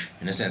orange,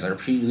 in a sense, I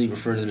repeatedly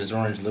refer to them as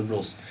orange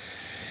Liberals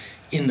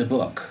in the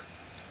book.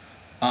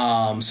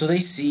 So they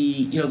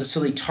see so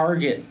they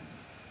target.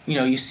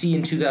 You see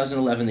in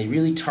 2011, they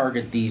really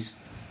target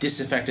these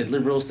disaffected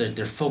Liberals.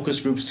 Their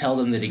focus groups tell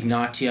them that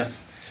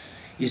Ignatieff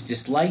is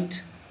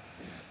disliked.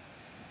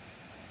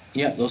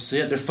 Yeah,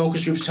 their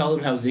focus groups tell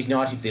them how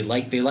Ignatieff they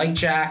like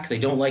Jack, they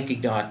don't like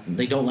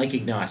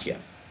Ignatieff,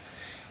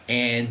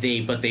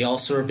 but they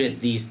also are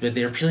but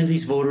they're appealing to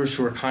these voters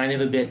who are kind of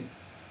a bit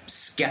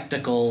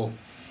skeptical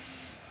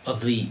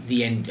of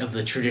the end of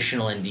the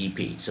traditional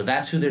NDP. So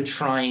that's who they're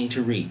trying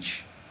to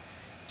reach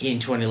in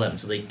 2011.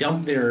 So they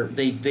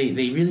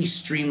they really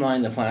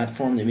streamline the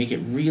platform. They make it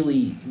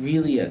really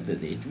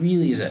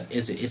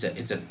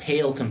it's a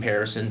pale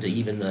comparison to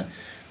even the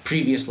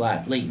previous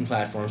Layton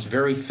platforms.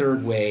 Very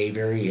third way.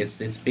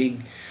 It's big.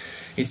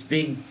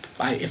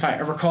 If I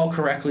recall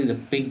correctly, the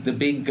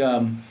big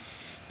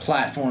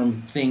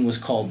platform thing was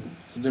called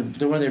they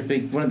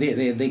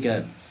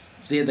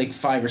had like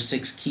 5 or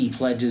 6 key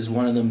pledges.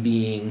 One of them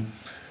being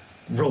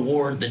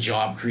reward the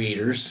job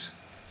creators.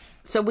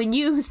 So when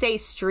you say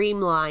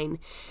streamline,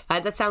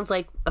 that sounds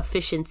like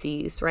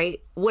efficiencies, right?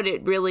 What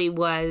it really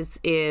was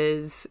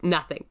is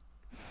nothing.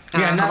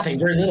 Yeah, nothing.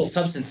 Very little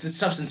substance. It's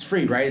substance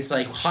free, right? It's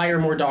like hire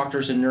more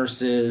doctors and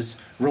nurses,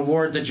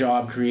 reward the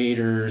job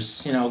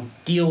creators.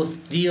 Deal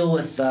with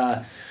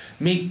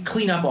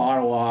clean up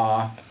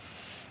Ottawa.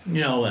 To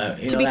be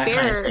that fair,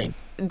 kind of thing.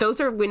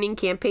 Those are winning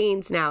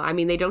campaigns now.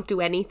 They don't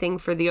do anything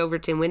for the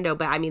Overton window,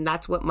 but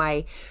that's what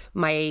my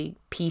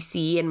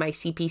PC and my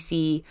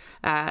CPC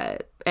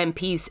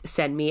MPs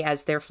send me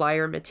as their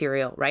flyer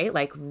material, right?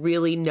 Like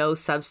really no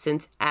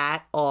substance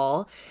at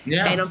all.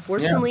 Yeah. And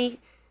unfortunately,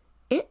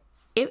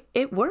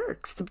 it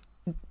works.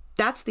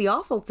 That's the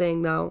awful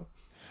thing, though.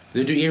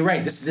 You're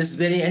right. This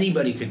is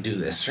anybody could do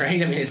this,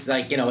 right? It's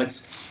like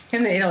it's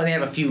and they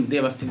have a few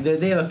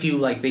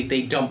like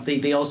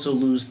they also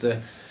lose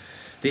the.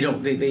 They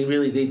don't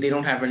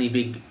have any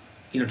big,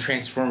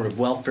 transformative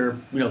welfare.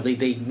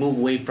 They move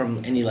away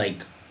from any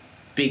like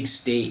big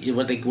state,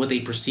 what they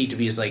perceive to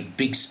be as like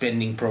big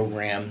spending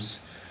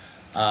programs.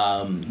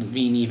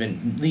 Levine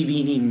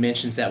even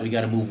mentions that we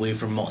got to move away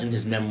from, in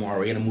his memoir,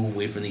 we got to move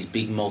away from these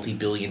big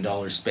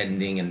multi-billion-dollar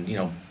spending and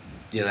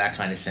that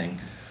kind of thing.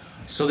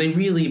 So they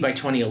really, by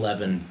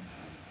 2011,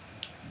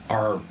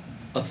 are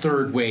a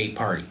third way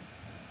party.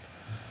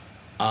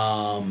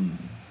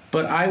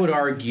 But I would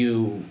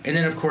argue, and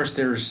then of course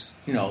there's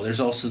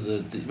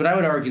also but I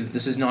would argue that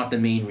this is not the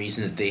main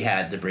reason that they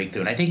had the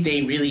breakthrough. And I think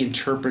they really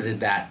interpreted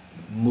that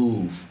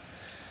move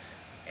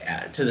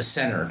to the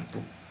center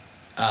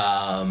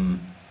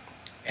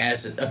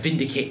as a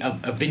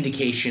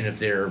vindication of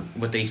their,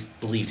 what they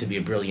believe to be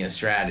a brilliant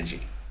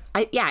strategy.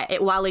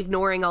 While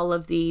ignoring all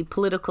of the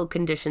political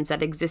conditions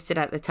that existed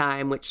at the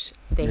time, which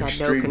they had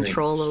no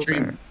control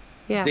over.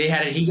 Yeah, they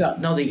had it.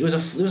 It was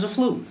a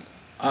fluke.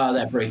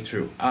 That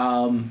breakthrough.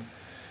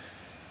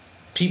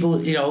 People,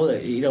 they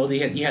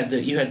had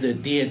the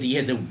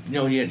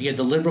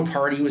Liberal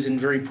Party was in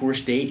very poor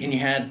state, and you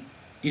had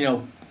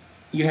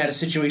a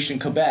situation in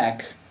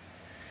Quebec,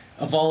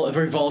 a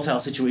very volatile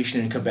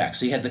situation in Quebec.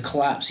 So you had the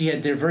collapse. You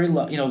had their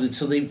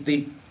so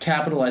they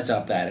capitalized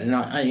off that, and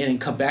in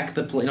Quebec,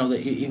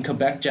 in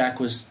Quebec, Jack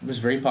was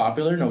very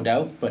popular, no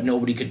doubt, but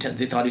nobody could tell.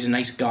 They thought he was a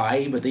nice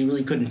guy, but they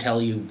really couldn't tell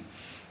you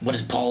what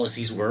his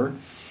policies were.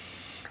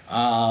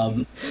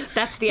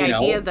 That's the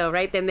idea, though,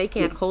 right? Then they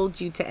can't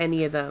hold you to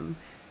any of them.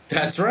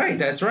 That's right.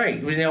 And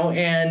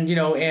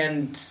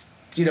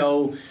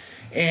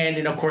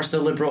of course the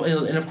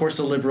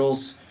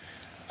liberals,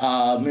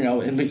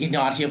 and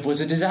Ignatieff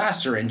was a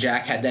disaster, and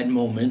Jack had that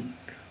moment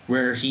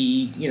where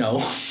he, and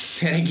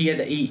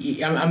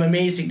I'm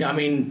amazing. I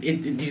mean,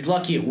 he's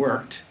lucky it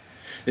worked.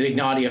 That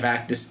Ignatieff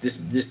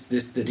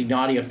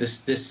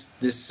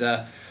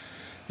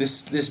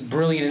this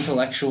brilliant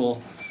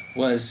intellectual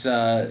was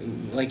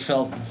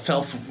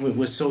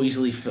was so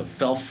easily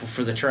fell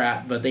for the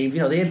trap. But they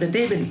had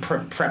been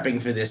prepping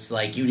for this.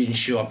 Like, you didn't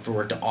show up for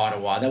work to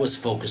Ottawa. That was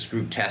focus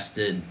group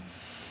tested.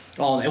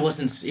 It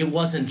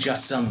wasn't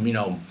just some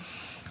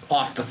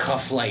off the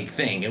cuff like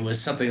thing. It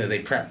was something that they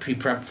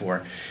pre-prepped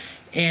for.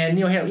 And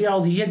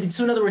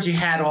so in other words, you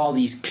had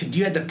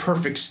the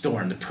perfect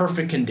storm, the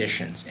perfect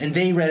conditions, and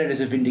they read it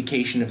as a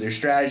vindication of their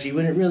strategy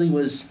when it really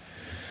was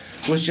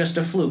just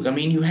a fluke. I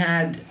mean, you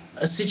had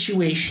a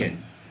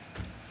situation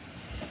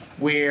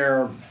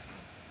where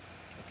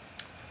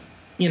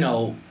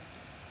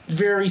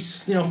very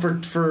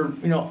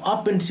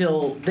up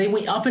until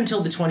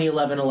the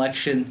 2011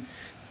 election,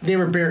 these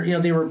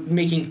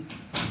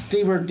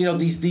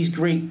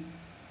great,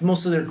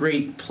 most of their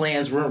great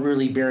plans weren't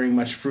really bearing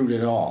much fruit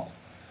at all.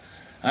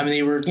 I mean,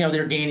 they were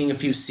gaining a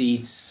few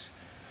seats,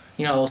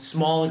 a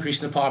small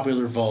increase in the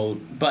popular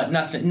vote, but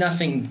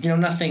nothing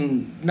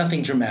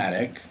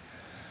dramatic.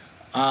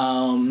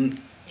 And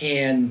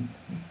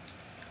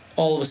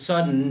all of a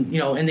sudden,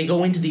 and they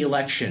go into the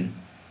election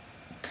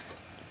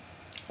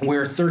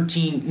where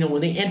 13,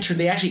 when they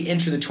actually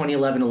enter the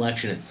 2011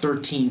 election at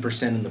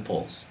 13% in the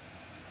polls.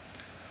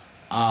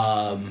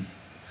 So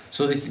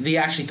they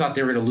actually thought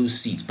they were going to lose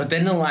seats. But then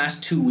in the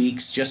last 2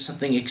 weeks, just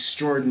something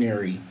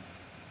extraordinary,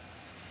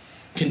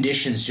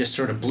 conditions just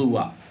sort of blew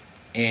up,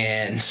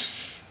 and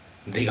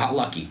they got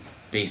lucky,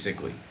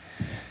 basically.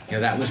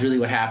 That was really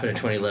what happened in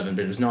 2011,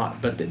 but it was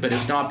not. But it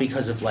was not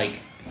because of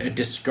like a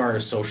discard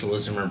of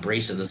socialism or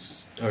embrace of the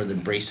center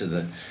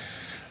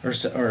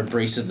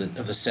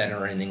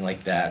or anything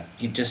like that.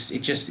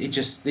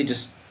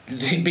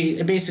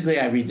 Basically,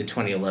 I read the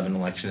 2011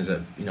 election as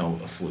a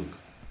fluke.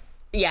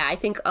 Yeah, I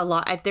think a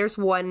lot. If there's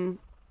one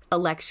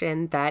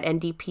election that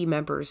NDP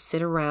members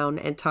sit around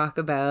and talk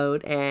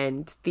about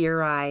and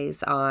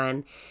theorize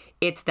on,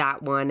 it's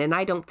that one. And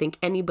I don't think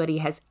anybody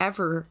has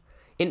ever,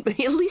 at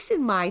least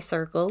in my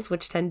circles,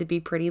 which tend to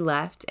be pretty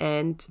left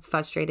and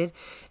frustrated,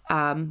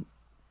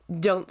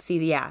 don't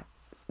see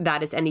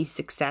that as any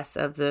success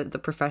of the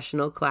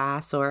professional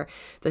class or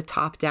the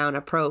top-down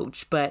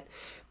approach, but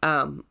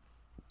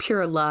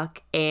pure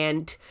luck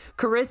and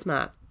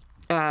charisma.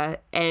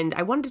 And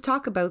I wanted to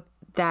talk about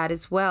that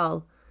as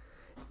well,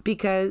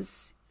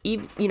 because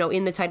in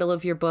the title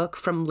of your book,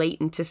 From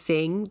Leighton to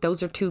Singh,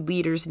 those are two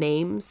leaders'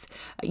 names.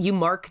 You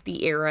mark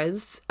the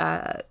eras,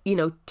 by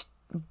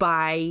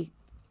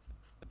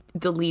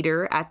the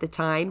leader at the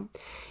time.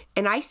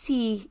 And I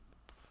see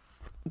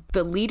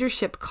the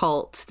leadership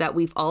cult that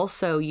we've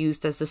also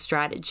used as a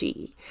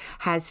strategy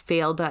has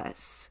failed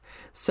us.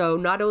 So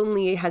not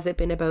only has it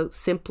been about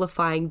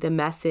simplifying the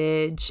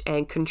message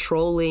and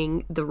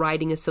controlling the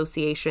riding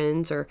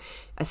associations or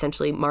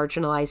essentially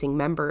marginalizing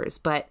members,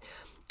 but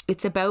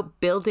it's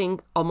about building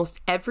almost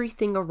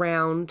everything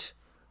around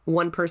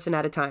one person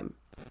at a time.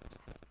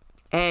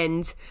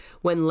 And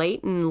when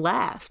Leighton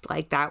left,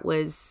 that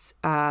was,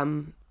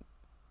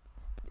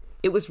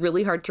 it was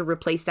really hard to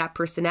replace that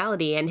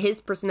personality. And his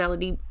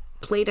personality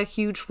played a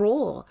huge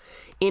role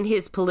in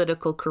his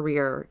political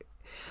career.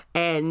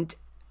 And,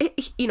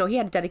 he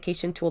had a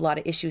dedication to a lot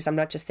of issues. I'm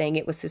not just saying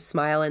it was his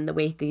smile and the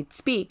way he could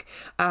speak.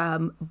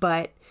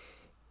 But,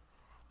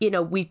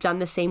 we've done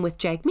the same with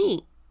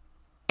Jagmeet.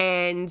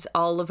 And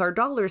all of our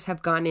dollars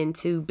have gone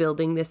into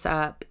building this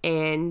up.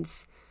 And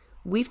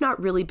we've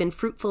not really been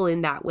fruitful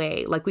in that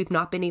way. Like, we've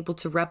not been able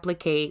to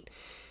replicate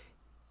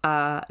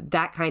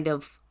that kind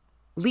of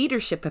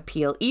leadership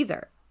appeal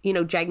either. You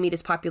know, Jagmeet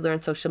is popular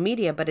on social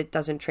media, but it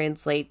doesn't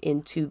translate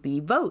into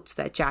the votes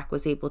that Jack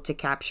was able to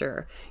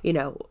capture, you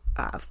know,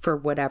 for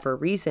whatever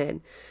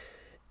reason.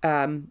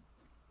 What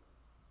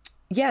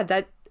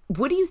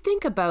do you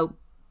think about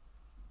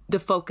the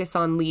focus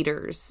on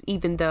leaders,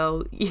 even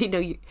though, you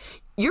know,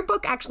 your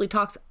book actually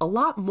talks a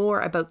lot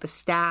more about the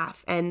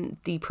staff and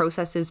the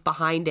processes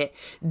behind it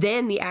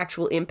than the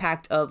actual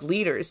impact of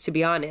leaders, to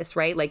be honest,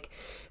 right? Like,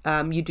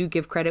 you do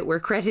give credit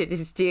where credit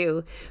is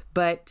due,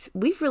 but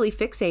we've really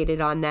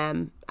fixated on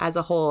them as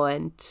a whole.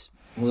 And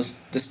well,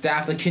 the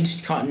staff, the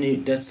continuity,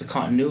 that's the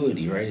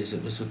continuity, right? Is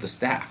it was with the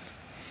staff.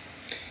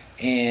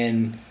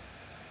 And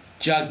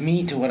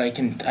Jagmeet, to what I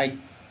can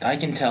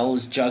tell,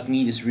 is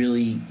Jagmeet has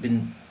really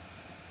been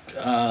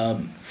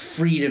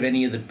freed of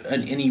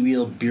any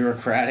real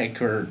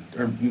bureaucratic or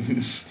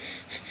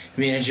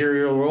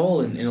managerial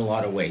role in a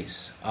lot of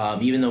ways.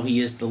 Even though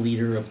he is the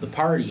leader of the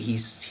party,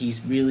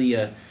 he's really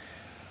a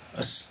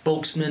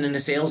spokesman and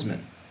a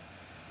salesman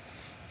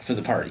for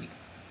the party.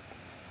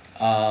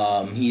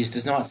 He just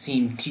does not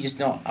seem. He just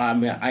not.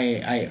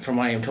 I from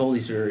what I am told,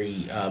 he's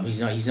very.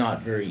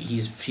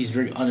 He's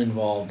very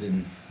uninvolved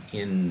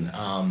in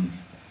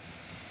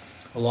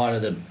a lot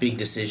of the big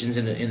decisions,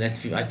 and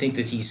I think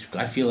that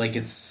I feel like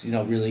it's, you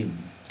know, really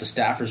the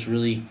staffers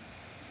really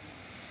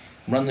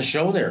run the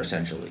show there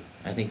essentially.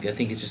 I think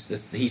it's just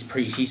this, he's the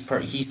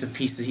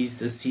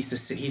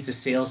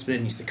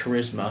salesman, he's the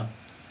charisma,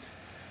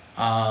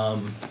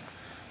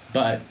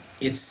 but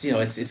it's, you know,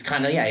 it's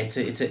kind of,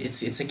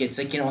 it's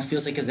like, you know, it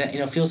feels like that, you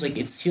know, feels like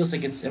it's.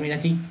 I mean, I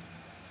think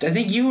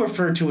you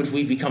referred to it.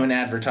 We've become an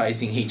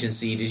advertising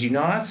agency. Did you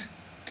not?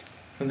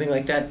 Something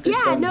like that?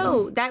 Yeah,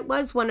 no, that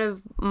was one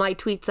of my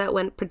tweets that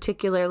went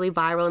particularly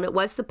viral, and it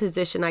was the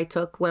position I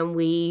took when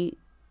we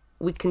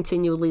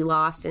continually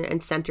lost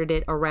and centered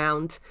it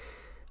around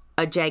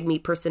a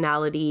Jagmeet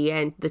personality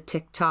and the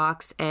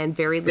TikToks and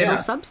very little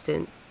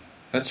substance.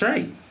 That's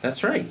right.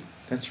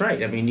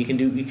 I mean, you can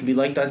be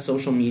liked on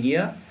social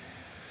media,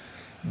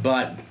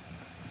 but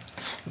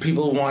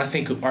people want to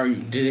think, are you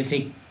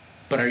going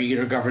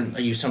to govern?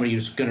 Are you somebody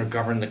who's going to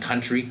govern the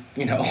country?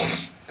 You know,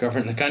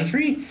 govern the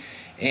country?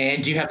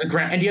 And do you have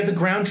the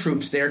ground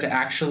troops there to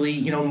actually,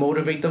 you know,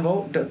 motivate the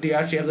vote? Do you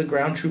actually have the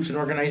ground troops and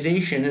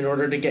organization in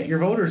order to get your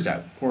voters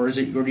out, or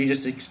do you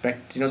just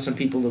expect, you know, some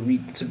people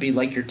to be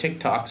like your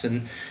TikToks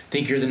and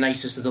think you're the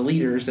nicest of the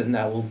leaders, and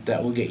that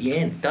will get you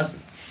in? It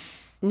doesn't.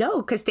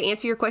 No, because to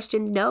answer your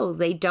question, no,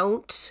 they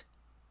don't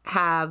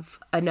have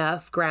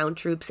enough ground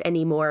troops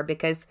anymore.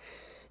 Because,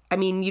 I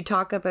mean, you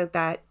talk about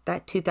that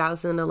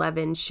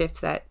 2011 shift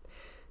that.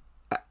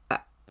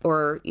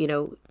 Or, you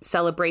know,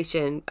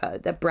 celebration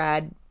that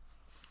Brad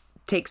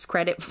takes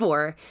credit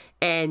for,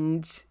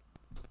 and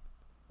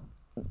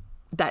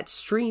that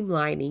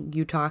streamlining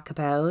you talk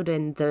about,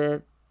 and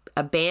the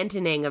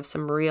abandoning of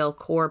some real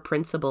core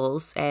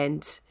principles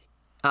and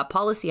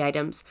policy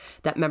items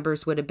that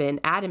members would have been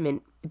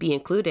adamant be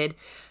included.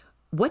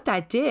 What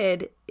that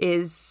did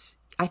is,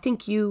 I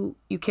think you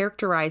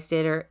characterized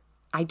it, or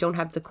I don't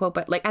have the quote,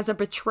 but like as a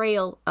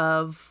betrayal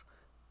of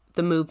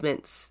the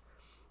movements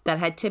that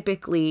had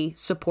typically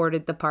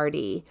supported the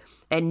party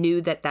and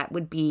knew that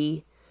would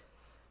be,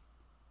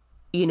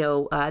 you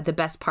know, the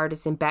best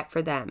partisan bet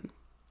for them.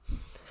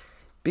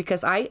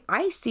 Because I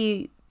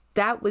see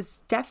there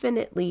was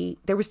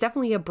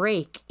definitely a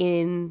break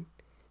in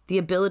the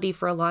ability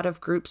for a lot of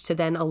groups to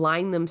then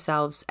align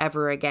themselves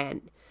ever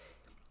again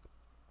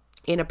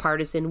in a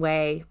partisan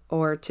way,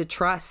 or to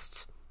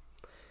trust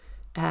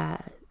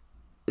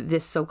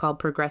this so-called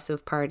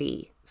progressive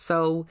party.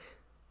 So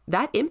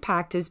that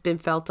impact has been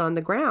felt on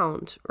the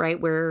ground, right?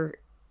 Where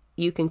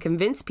you can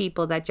convince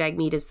people that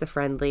Jagmeet is the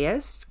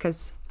friendliest,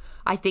 because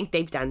I think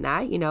they've done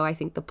that. You know, I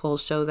think the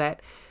polls show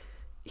that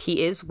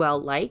he is well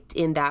liked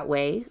in that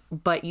way,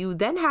 but you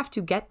then have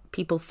to get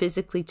people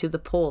physically to the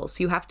polls.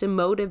 You have to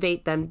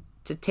motivate them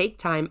to take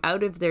time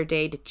out of their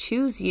day to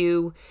choose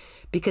you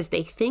because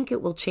they think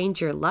it will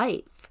change your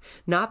life,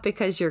 not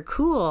because you're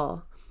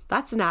cool.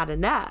 That's not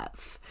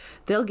enough.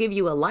 They'll give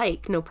you a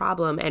like, no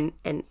problem,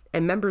 and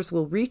members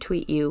will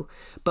retweet you,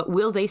 but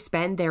will they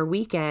spend their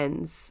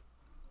weekends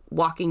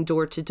walking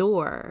door to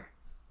door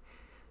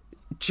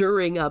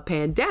during a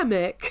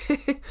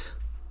pandemic?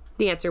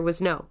 The answer was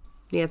no.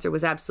 The answer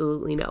was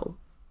absolutely no.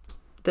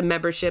 The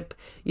membership,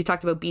 you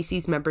talked about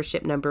BC's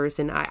membership numbers,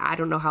 and I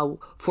don't know how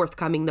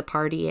forthcoming the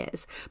party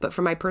is, but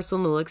from my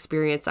personal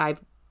experience,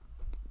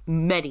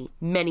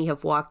 many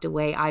have walked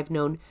away. I've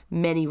known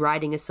many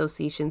riding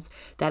associations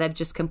that have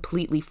just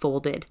completely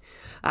folded,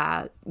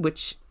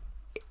 which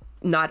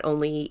not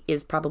only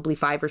is probably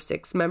 5 or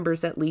 6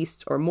 members at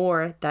least or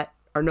more that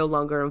are no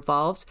longer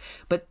involved,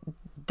 but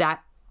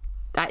that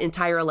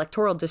entire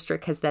electoral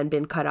district has then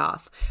been cut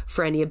off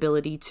for any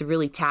ability to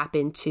really tap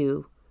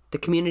into the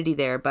community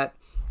there. But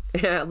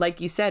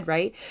like you said,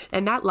 right?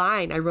 And that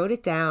line, I wrote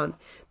it down,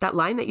 that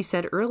line that you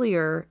said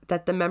earlier,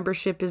 that the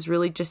membership is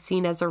really just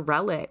seen as a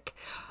relic.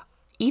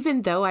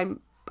 Even though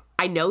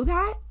I know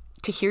that,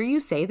 to hear you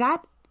say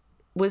that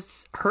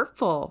was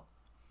hurtful.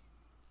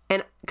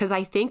 And because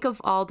I think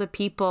of all the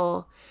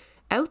people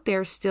out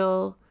there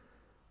still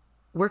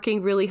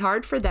working really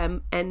hard for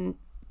them, and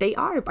they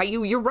are. But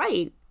you're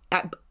right.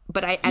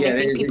 But I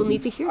think people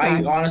need to hear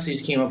that. I honestly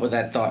just came up with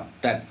that thought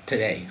that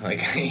today.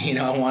 Like,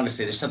 I want to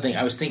say there's something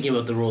I was thinking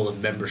about the role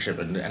of membership,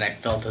 and I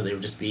felt that they were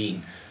just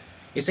being.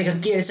 It's like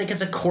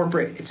a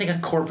corporate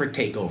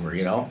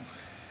takeover.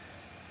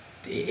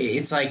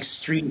 It's like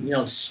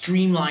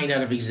streamlined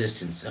out of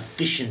existence,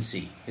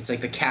 efficiency. It's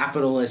like the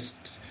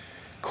capitalist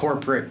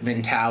corporate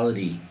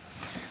mentality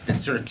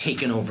that's sort of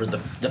taken over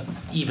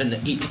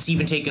it's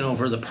even taken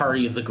over the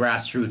party of the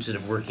grassroots and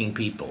of working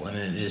people, and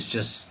it is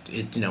just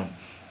it's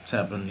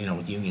happened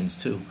with unions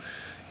too,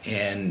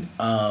 and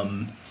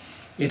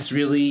it's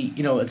really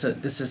it's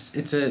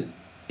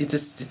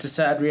a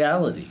sad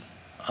reality.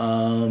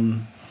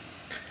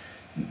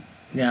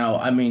 Now,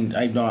 I mean,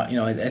 I'm not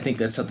I think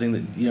that's something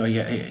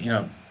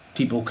that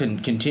people can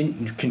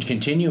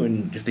continue,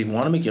 and if they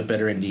want to make a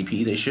better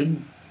NDP, they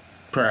should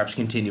perhaps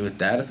continue with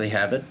that if they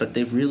have it. But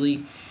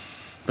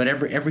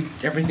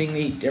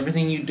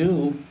everything you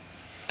do,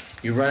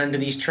 you run into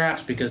these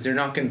traps because they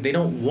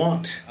don't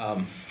want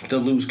to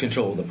lose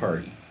control of the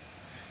party.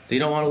 They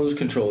don't want to lose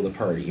control of the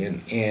party,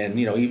 and if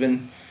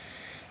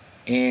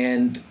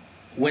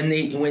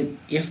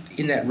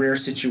in that rare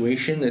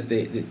situation that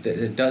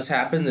it does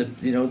happen, that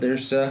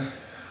there's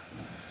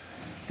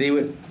they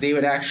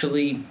would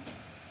actually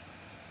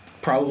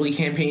probably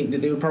campaign.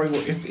 They would probably,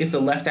 if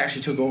the left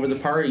actually took over the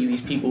party,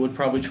 these people would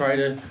probably try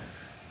to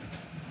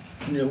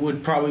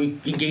would probably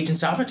engage in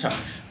sabotage.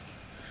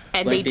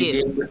 And they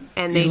did with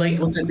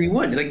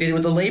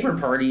the Labour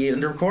Party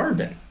under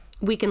Corbyn.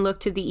 We can look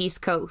to the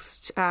East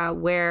Coast,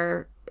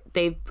 where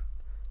their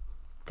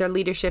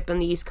leadership in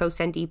the East Coast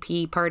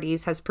NDP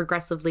parties has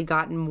progressively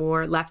gotten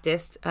more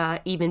leftist,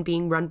 even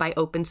being run by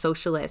open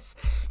socialists.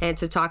 And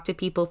to talk to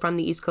people from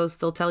the East Coast,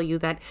 they'll tell you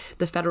that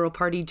the federal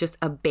party just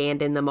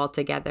abandoned them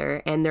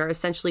altogether. And they're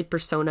essentially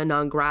persona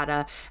non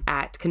grata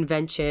at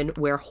convention,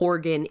 where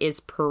Horgan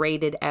is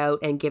paraded out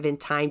and given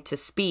time to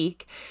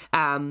speak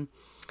as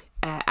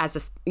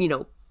a,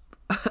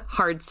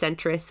 hard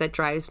centrist that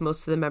drives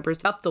most of the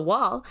members up the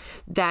wall.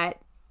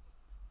 That,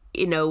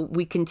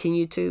 we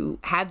continue to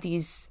have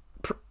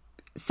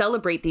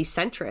celebrate these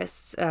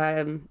centrists.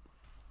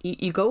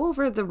 You go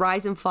over the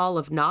rise and fall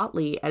of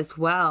Notley as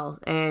well,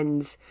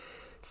 and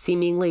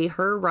seemingly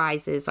her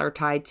rises are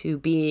tied to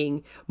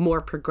being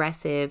more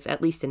progressive,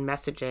 at least in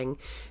messaging,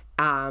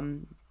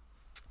 and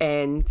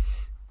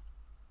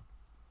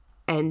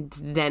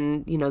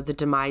then the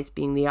demise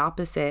being the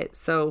opposite.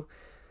 So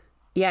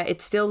yeah,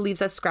 it still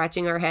leaves us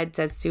scratching our heads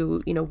as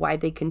to why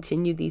they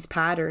continue these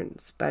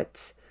patterns.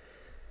 But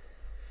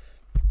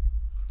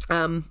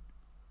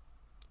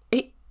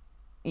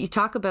you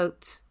talk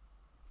about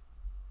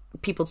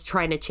people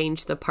trying to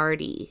change the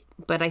party,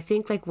 but I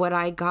think what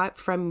I got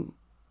from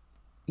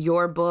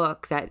your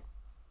book that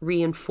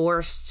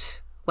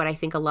reinforced what I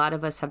think a lot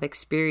of us have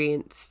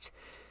experienced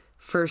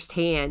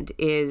firsthand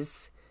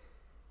is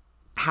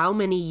how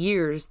many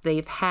years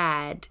they've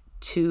had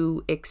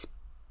to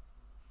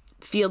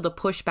feel the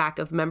pushback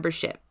of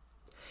membership,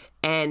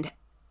 and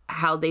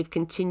how they've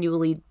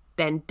continually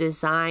then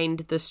designed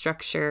the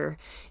structure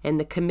and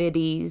the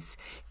committees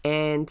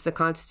and the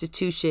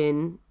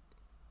Constitution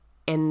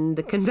and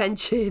the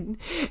convention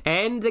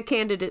and the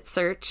candidate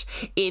search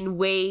in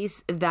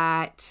ways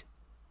that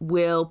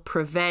will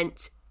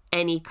prevent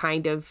any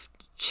kind of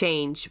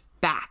change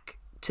back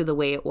to the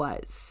way it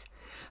was,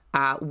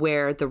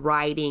 where the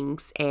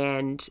ridings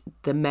and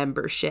the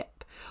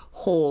membership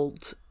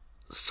hold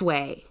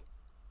sway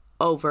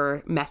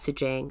over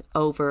messaging,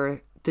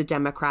 over the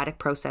democratic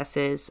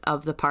processes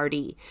of the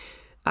party.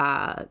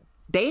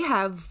 They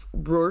have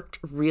worked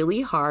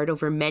really hard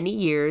over many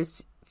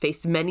years,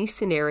 faced many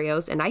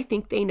scenarios, and I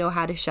think they know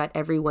how to shut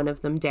every one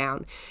of them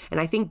down. And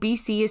I think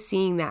BC is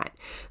seeing that.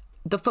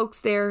 The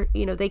folks there,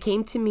 they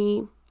came to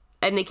me,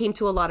 and they came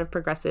to a lot of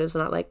progressives,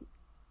 not like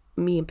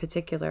me in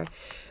particular,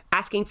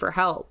 asking for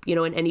help,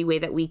 in any way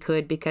that we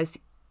could, because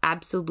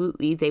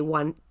absolutely they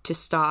want to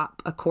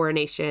stop a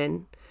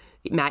coronation.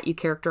 Matt, you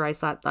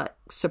characterized that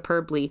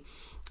superbly,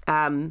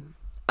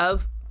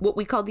 of what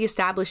we call the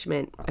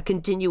establishment, a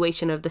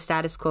continuation of the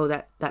status quo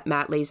that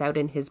Matt lays out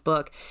in his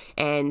book.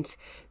 And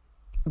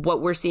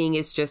what we're seeing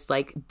is just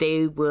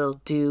they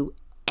will do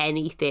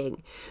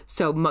anything.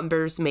 So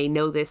members may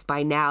know this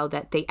by now,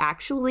 that they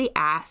actually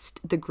asked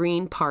the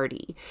Green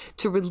Party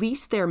to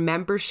release their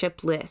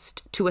membership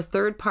list to a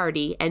third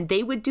party, and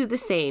they would do the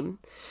same,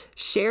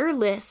 share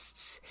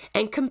lists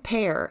and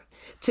compare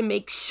to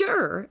make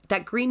sure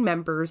that Green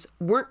members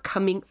weren't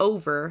coming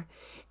over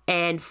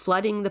and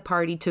flooding the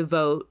party to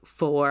vote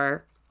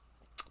for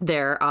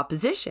their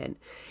opposition.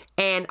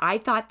 And I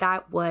thought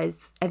that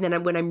was, and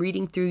then when I'm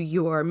reading through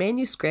your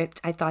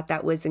manuscript, I thought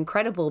that was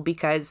incredible,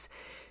 because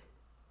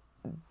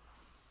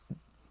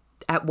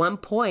at one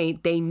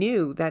point, they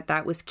knew that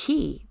that was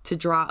key to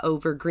draw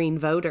over Green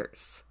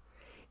voters.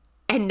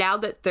 And now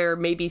that they're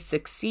maybe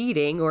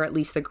succeeding, or at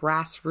least the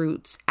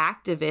grassroots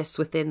activists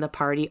within the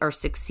party are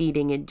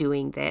succeeding in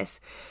doing this,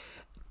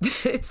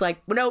 it's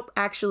like, nope,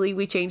 actually,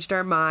 we changed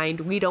our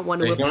mind. We don't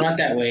want to appeal. Not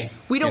that way.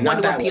 We don't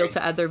want to appeal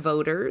to other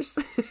voters.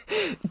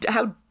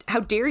 How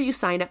dare you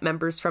sign up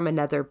members from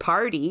another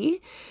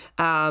party?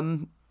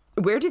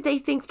 Where do they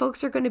think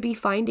folks are going to be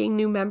finding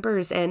new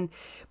members?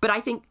 But I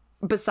think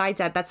besides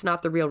that, that's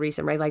not the real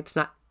reason, right? Like, it's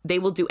not. They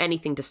will do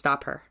anything to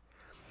stop her.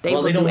 They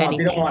don't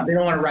want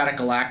a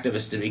radical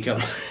activist to become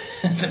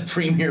the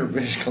premier of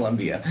British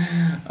Columbia.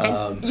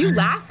 And you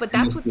laugh, but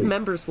that's what the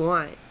members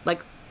want.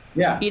 Like,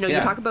 you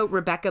talk about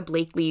Rebecca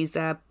Blakely's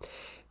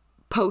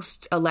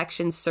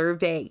post-election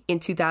survey in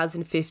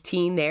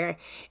 2015 there,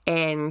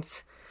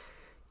 and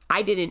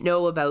I didn't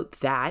know about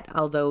that,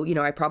 although,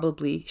 I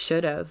probably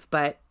should have,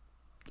 but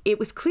it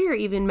was clear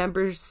even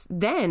members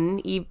then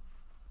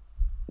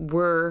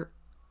were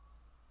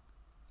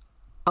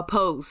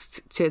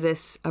opposed to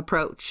this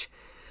approach.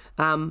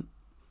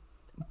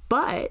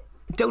 But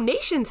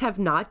donations have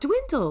not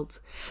dwindled.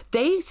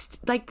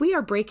 We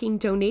are breaking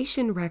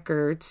donation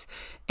records,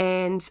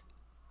 and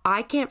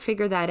I can't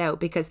figure that out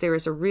because there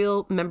is a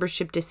real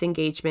membership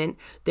disengagement.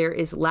 There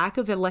is lack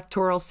of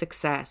electoral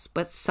success,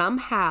 but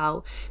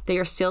somehow they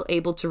are still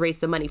able to raise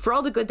the money. For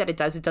all the good that it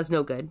does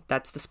no good.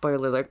 That's the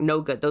spoiler alert. No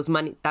good.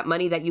 That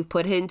money that you've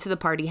put into the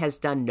party has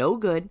done no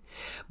good,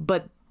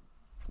 but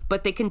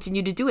they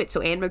continue to do it. So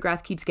Anne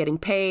McGrath keeps getting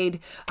paid,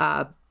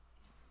 and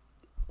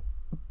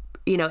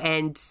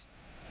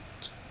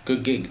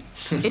good gig.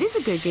 It is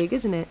a good gig,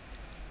 isn't it?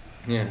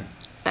 Yeah.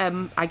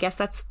 I guess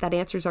that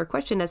answers our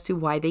question as to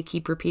why they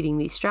keep repeating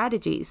these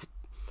strategies.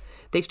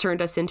 They've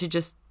turned us into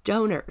just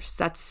donors.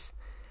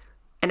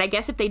 And I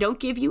guess if they don't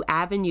give you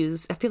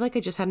avenues, I feel like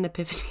I just had an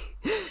epiphany.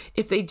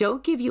 If they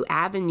don't give you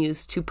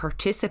avenues to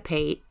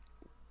participate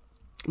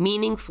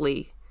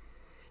meaningfully,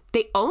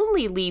 they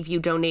only leave you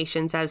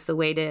donations as the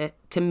way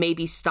to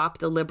maybe stop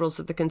the Liberals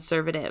or the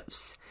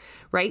Conservatives,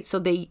 right? So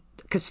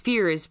because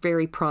fear is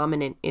very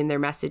prominent in their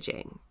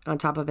messaging on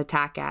top of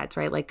attack ads,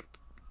 right? Like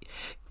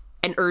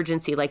an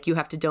urgency, like you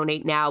have to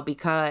donate now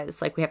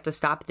because like we have to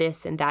stop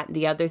this and that and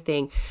the other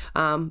thing,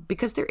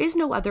 because there is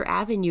no other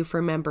avenue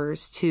for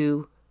members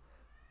to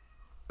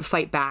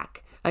fight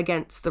back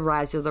against the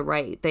rise of the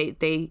right.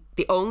 The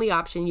only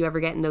option you ever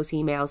get in those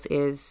emails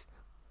is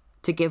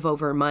to give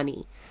over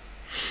money.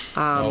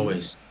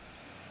 Always,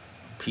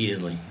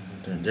 repeatedly.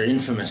 They're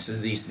infamous.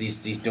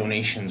 These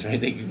donations, right?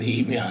 They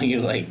email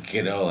you like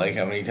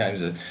how many times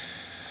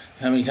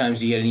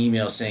do you get an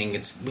email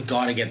saying we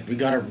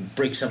gotta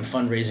break some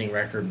fundraising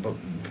record, but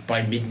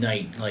by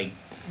midnight, like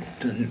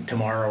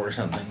tomorrow or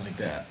something like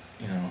that,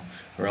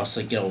 or else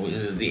the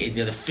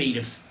fate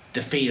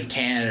of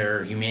Canada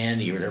or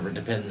humanity or whatever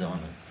depends on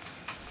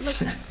it. Look,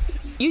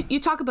 you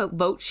talk about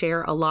vote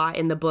share a lot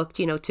in the book,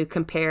 to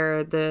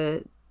compare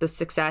the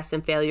success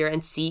and failure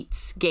and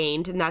seats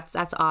gained, and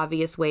that's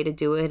obvious way to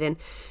do it. And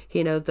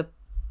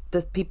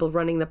the people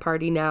running the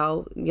party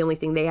now, the only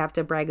thing they have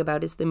to brag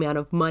about is the amount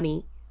of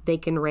money they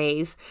can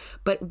raise.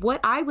 But what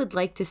I would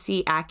like to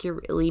see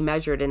accurately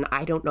measured, and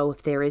I don't know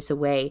if there is a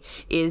way,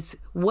 is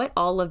what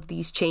all of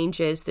these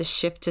changes, the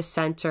shift to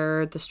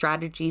center, the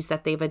strategies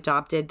that they've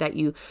adopted that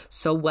you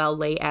so well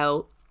lay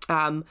out,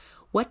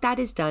 what that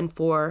has done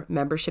for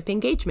membership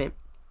engagement.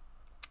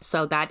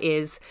 So that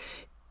is,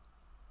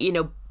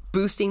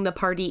 boosting the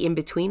party in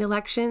between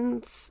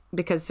elections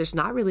because there's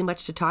not really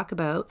much to talk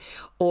about,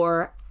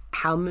 or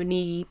how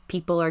many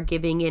people are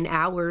giving in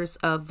hours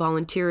of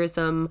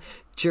volunteerism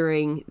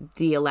during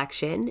the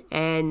election.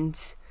 And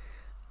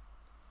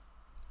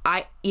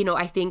I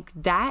think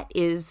that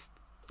is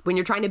when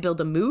you're trying to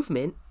build a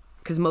movement,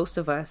 because most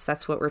of us,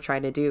 that's what we're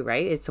trying to do,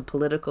 right? It's a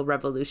political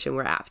revolution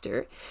we're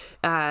after.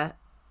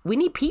 We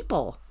need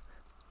people,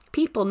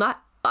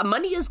 not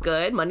money is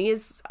good. Money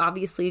is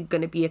obviously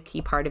going to be a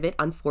key part of it.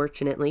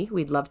 Unfortunately,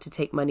 we'd love to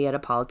take money out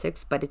of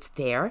politics, but it's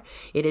there.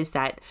 It is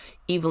that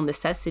evil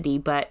necessity,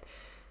 but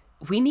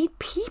we need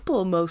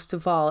people most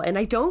of all. And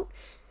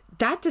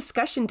that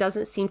discussion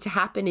doesn't seem to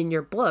happen in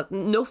your book.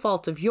 No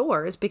fault of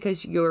yours,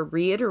 because you're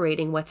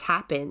reiterating what's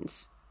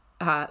happened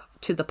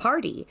to the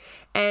party.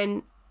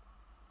 And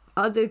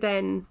other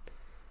than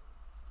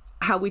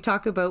how we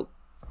talk about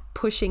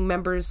pushing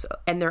members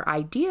and their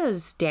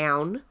ideas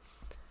down,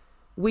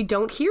 we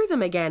don't hear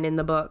them again in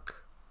the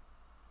book.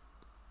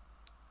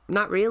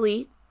 Not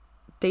really.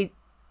 They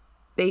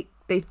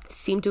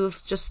seem to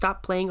have just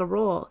stopped playing a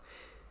role.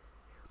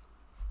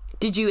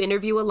 Did you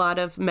interview a lot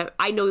of...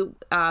 I know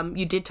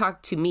you did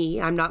talk to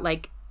me. I'm not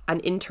like an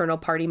internal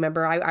party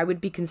member. I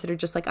would be considered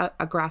just like a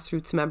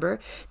grassroots member.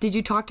 Did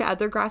you talk to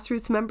other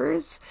grassroots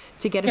members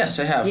to get? Yes,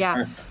 I have.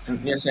 Yeah.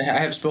 Yes, I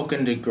have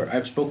spoken to.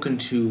 I've spoken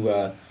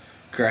to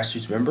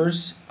grassroots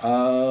members,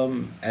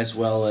 as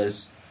well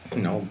as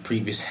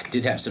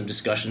did have some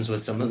discussions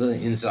with some of the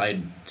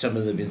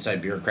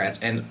inside bureaucrats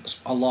and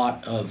a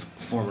lot of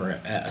former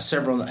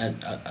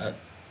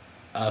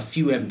a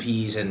few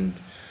MPs and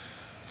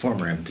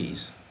former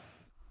MPs.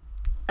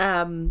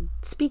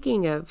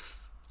 Speaking of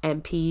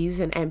MPs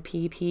and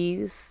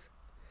MPPs,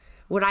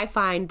 what I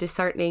find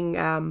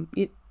disheartening,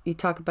 you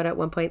talk about at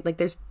one point, like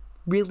there's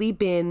really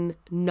been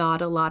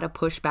not a lot of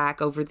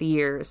pushback over the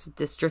years,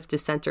 this drift to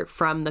center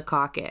from the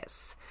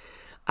caucus,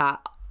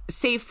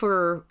 save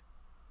for,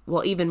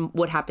 well, even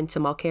what happened to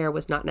Mulcair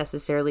was not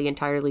necessarily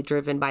entirely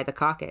driven by the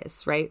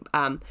caucus, right?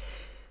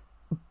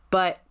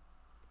 But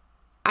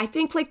I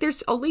think like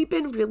there's only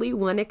been really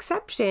one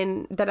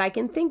exception that I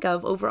can think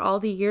of over all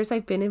the years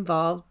I've been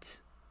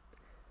involved.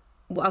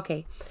 Well,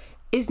 okay,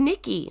 is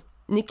Nikki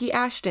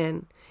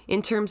Ashton,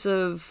 in terms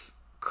of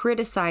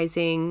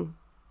criticizing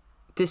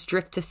this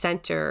drift to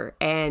center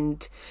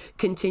and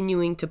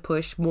continuing to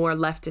push more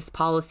leftist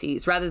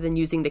policies rather than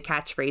using the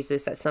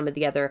catchphrases that some of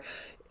the other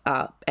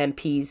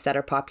MPs that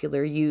are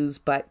popular use,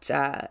 but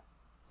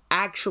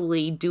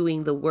actually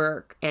doing the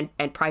work and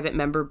private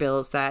member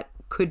bills that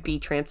could be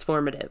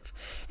transformative.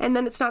 And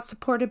then it's not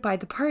supported by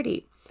the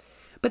party.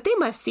 But they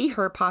must see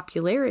her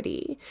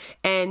popularity.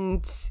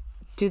 And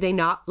do they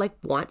not like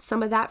want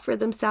some of that for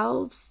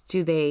themselves?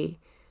 Do they,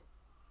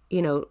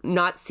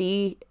 not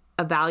see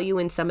a value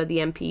in some of the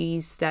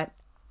MPs that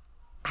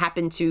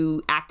happen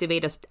to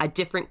activate a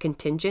different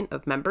contingent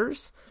of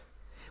members?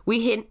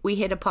 We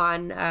hit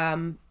upon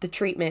the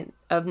treatment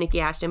of Nikki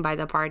Ashton by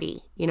the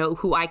party,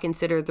 who I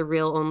consider the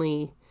real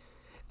only...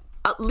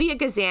 Leah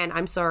Gazan,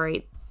 I'm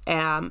sorry,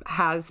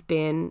 has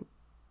been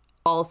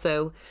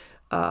also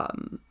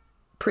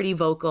pretty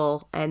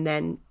vocal and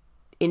then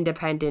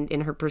independent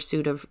in her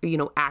pursuit of,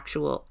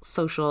 actual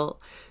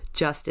social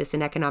justice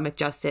and economic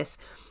justice.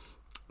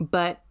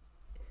 But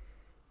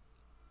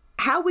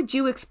how would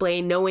you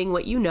explain, knowing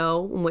what you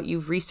know and what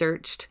you've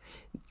researched,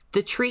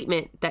 the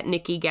treatment that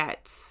Nikki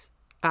gets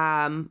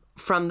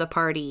from the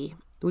party?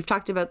 We've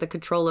talked about the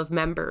control of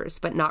members,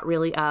 but not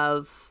really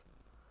of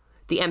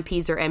the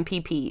MPs or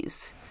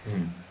MPPs.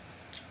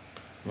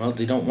 Well,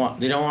 they don't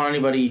want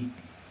anybody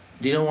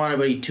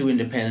too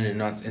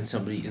independent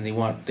and they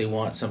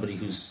want somebody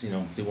who's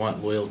they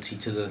want loyalty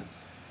to the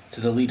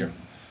leader.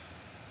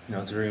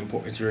 It's very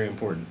important. It's very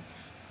important.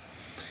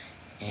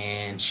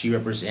 And she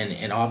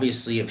and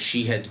obviously if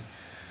she had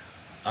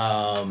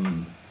her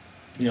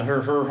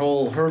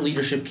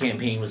leadership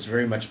campaign was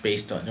very much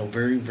based on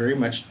very very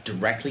much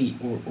directly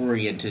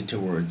oriented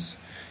towards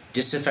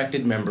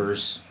disaffected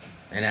members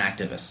and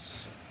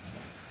activists.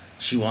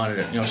 She wanted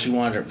to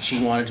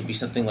be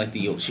something like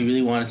she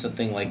really wanted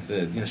something like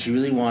she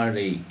really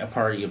wanted a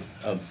party of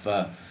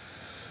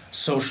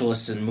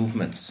socialists and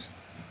movements,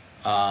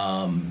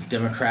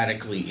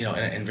 democratically,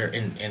 and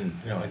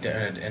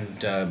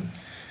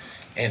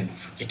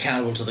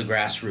accountable to the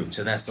grassroots,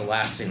 and that's the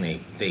last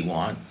thing they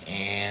want.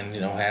 And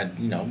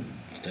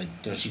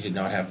she did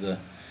not have the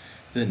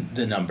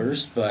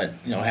numbers, but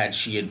had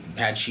she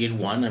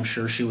won, I'm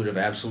sure she would have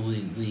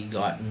absolutely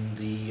gotten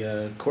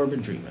the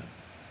Corbyn treatment.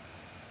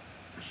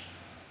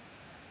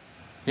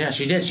 Yeah,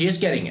 she did. She is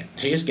getting it.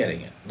 She is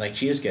getting it. I mean,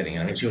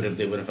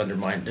 they would have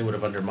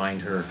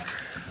undermined her.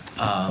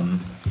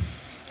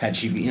 Had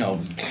she, they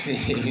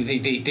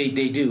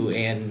do,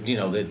 and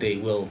that they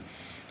will.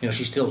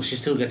 She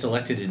still gets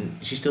elected in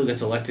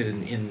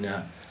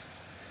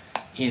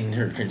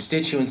her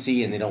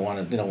constituency, and they don't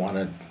want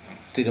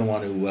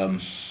to.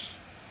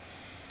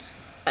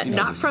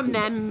 Not from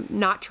them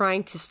not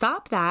trying to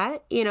stop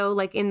that.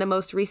 Like in the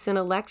most recent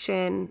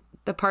election,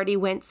 the party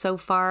went so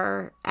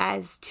far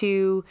as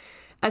to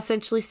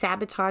essentially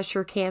sabotage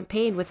her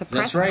campaign with a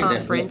press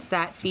conference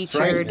that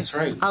featured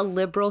a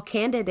liberal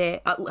candidate,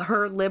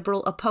 her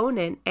liberal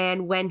opponent.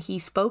 And when he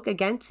spoke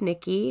against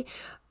Nikki,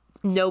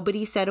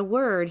 nobody said a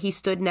word. He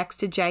stood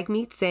next to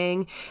Jagmeet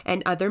Singh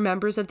and other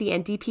members of the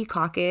NDP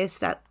caucus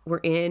that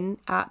were in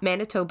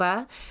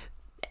Manitoba.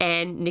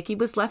 And Nikki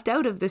was left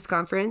out of this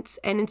conference,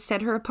 and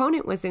instead her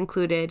opponent was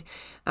included.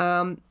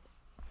 Well,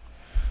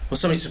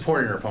 somebody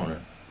supporting her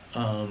opponent.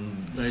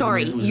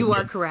 Sorry, you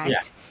are correct.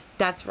 Yeah.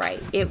 That's right.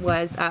 It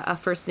was a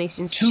First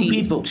Nations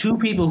chief. Two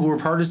people who were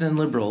partisan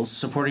liberals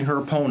supporting her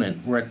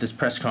opponent were at this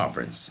press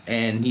conference,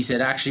 and he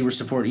said, "Actually, we're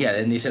supporting." Yeah,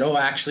 and they said, "Oh,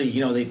 actually,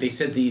 they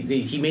said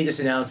he made this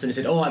announcement." And he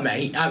said, "Oh, I'm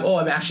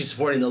actually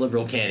supporting the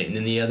liberal candidate." And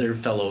then the other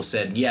fellow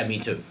said, "Yeah, me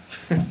too."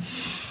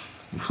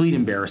 Complete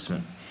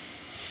embarrassment.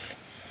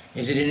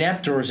 Is it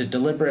inept or is it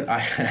deliberate?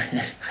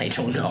 I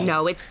don't know.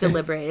 No, it's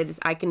deliberate.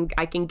 I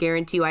can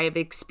guarantee you I have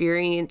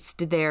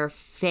experienced their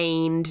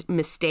feigned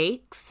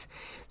mistakes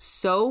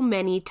so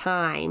many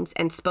times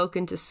and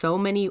spoken to so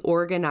many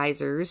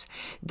organizers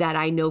that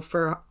I know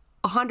for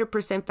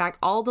 100% fact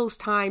all those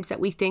times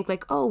that we think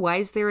like, oh, why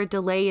is there a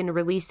delay in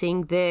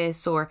releasing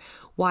this, or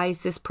why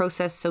is this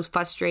process so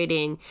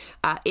frustrating?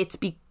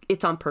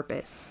 It's on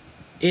purpose.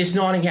 It's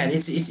not, again.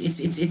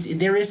 It's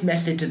there is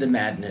method to the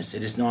madness.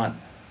 It is not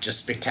just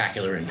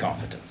spectacular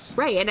incompetence.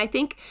 Right. And I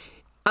think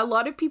a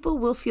lot of people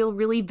will feel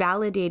really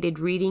validated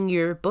reading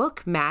your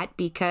book, Matt,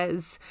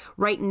 because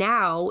right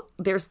now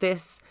there's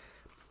this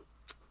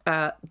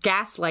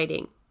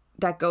gaslighting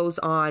that goes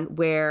on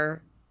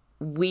where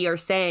we are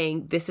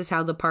saying this is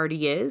how the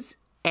party is,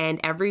 and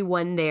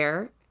everyone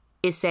there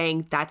is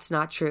saying that's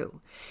not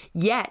true.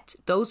 Yet,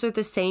 those are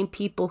the same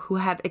people who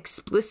have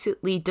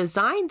explicitly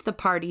designed the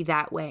party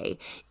that way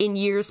in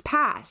years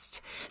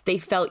past. They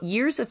felt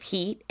years of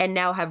heat and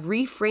now have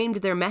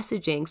reframed their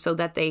messaging so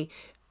that they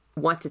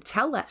want to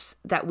tell us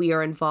that we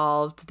are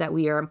involved, that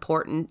we are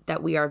important,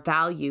 that we are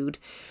valued.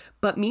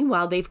 But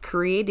meanwhile, they've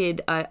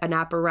created an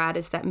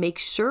apparatus that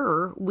makes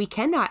sure we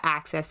cannot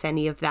access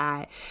any of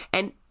that.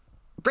 And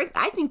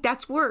I think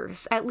that's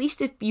worse, at least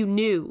if you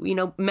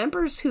knew,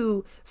 members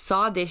who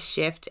saw this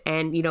shift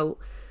and,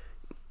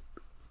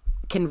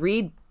 can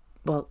read,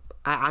 well,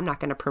 I'm not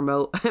going to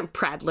promote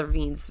Brad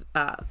Levine's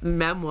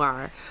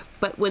memoir,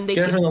 but when they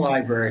get it from the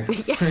library,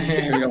 if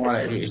you don't want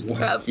it,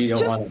 if you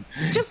don't want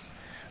it,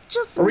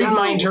 just read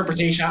my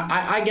interpretation.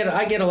 I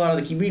get a lot of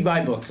the key. Read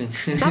my book.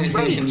 That's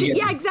right.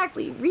 Yeah,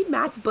 exactly. Read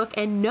Matt's book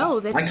and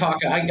know that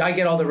I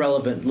get all the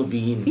relevant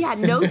Levine. Yeah,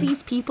 know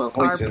these people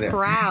are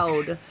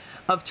proud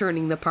of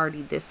turning the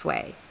party this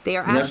way. They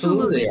are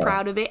absolutely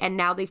proud of it, and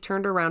now they've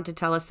turned around to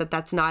tell us that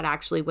that's not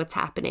actually what's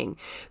happening.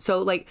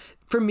 So,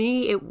 for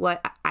me,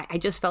 I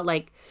just felt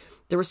like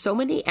there were so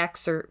many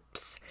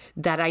excerpts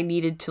that I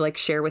needed to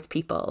share with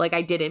people.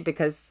 I didn't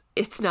because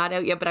it's not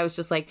out yet, but I was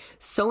just like,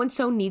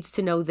 so-and-so needs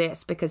to know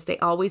this because they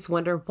always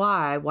wonder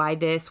why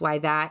this, why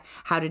that,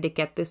 how did it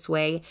get this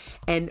way?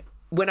 And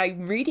when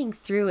I'm reading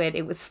through it,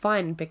 it was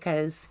fun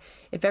because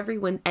if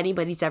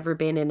anybody's ever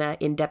been in an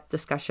in-depth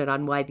discussion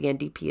on why the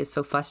NDP is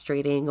so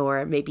frustrating,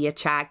 or maybe a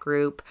chat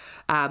group,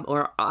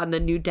 or on the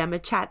New Demo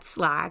Chat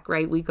Slack,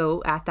 right? We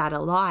go at that a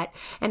lot.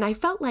 And I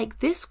felt like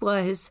this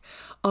was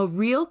a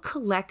real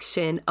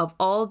collection of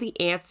all the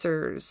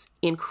answers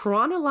in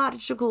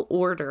chronological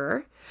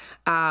order,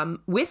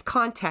 with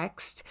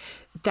context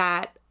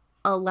that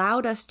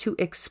allowed us to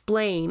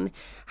explain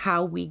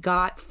how we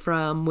got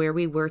from where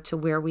we were to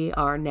where we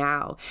are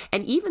now.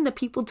 And even the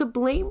people to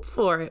blame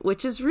for it,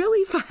 which is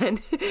really fun,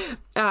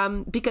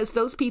 because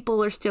those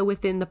people are still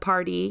within the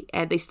party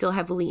and they still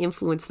heavily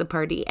influence the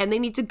party and they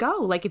need to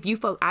go. If you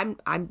folks,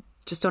 I'm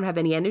just don't have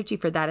any energy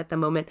for that at the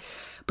moment.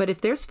 But if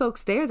there's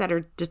folks there that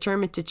are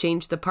determined to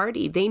change the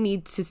party, they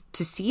need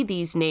to see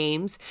these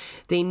names.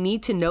 They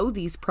need to know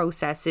these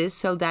processes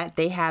so that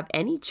they have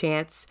any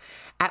chance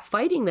at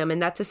fighting them.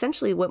 And that's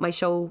essentially what my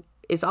show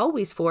is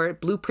always for,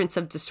 Blueprints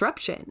of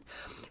Disruption.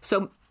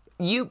 So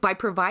by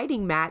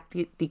providing, Matt,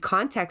 the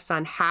context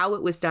on how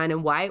it was done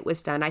and why it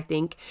was done, I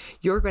think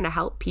you're going to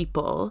help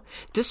people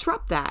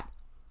disrupt that.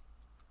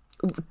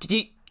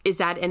 Is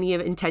that any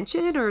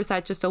intention, or is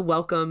that just a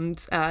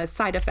welcomed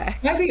side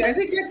effect? I'd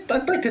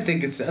like to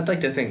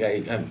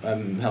think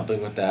I'm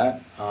helping with that.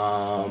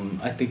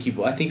 I think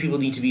people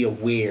need to be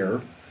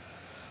aware.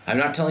 I'm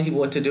not telling people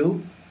what to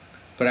do,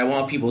 but I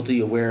want people to be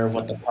aware of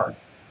what the part.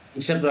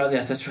 Except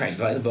that's right.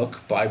 Buy the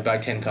book. Buy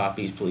 10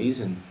 copies,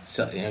 please, and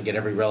get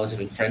every relative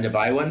and friend to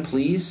buy one,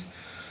 please.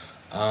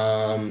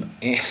 And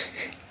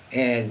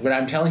when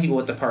I'm telling people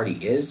what the party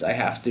is,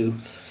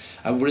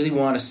 I really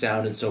want a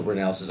sound and sober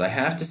analysis. I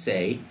have to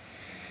say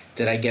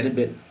that I get a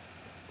bit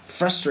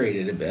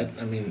frustrated a bit.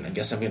 I mean, I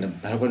guess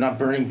we're not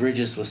burning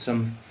bridges with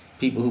some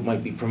people who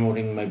might be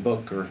promoting my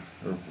book or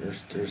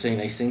saying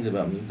nice things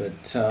about me,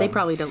 but they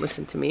probably don't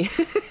listen to me.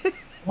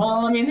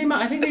 Well, I mean,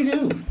 I think they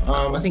do.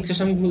 I think there's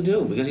some people who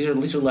do, because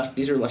these are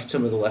left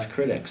some of the left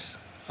critics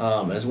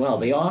as well.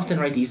 They often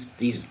write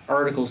these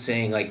articles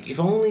saying, if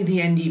only the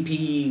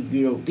NDP,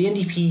 the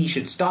NDP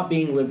should stop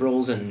being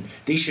liberals and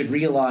they should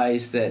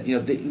realize that, the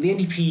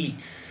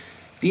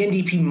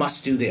NDP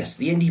must do this.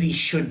 The NDP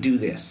should do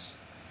this.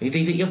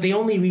 If they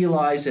only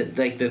realize that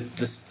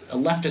a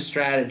leftist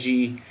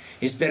strategy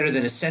is better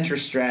than a centrist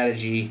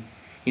strategy,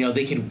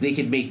 they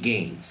could make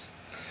gains.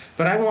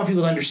 But I want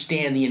people to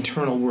understand the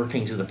internal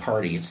workings of the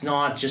party. It's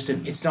not just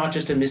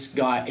a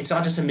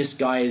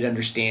misguided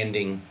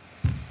understanding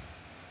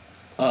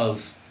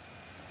of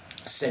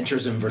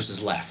centrism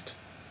versus left.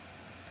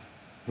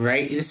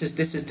 Right? This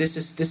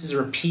is a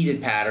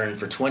repeated pattern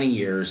for 20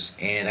 years,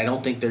 and I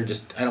don't think they're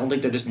just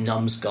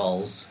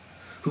numbskulls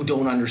who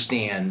don't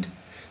understand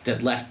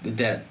that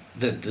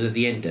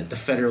the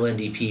federal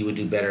NDP would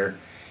do better.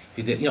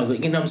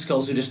 The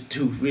numbskulls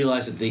who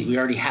realize that we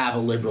already have a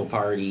liberal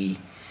party,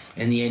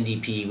 and the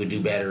NDP would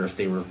do better if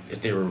they were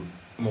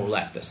more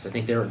leftist. I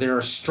think there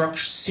are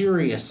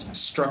serious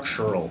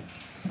structural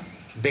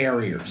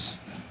barriers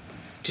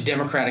to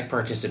democratic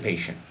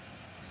participation,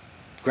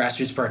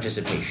 grassroots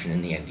participation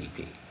in the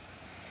NDP,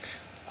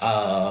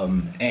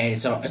 and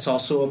it's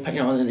also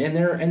and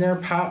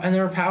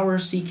they're a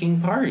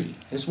power-seeking party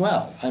as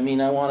well. I mean,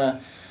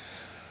 I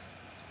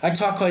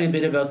talk quite a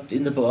bit about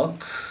in the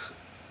book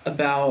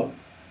about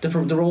the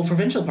role of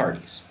provincial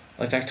parties.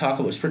 I talk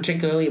about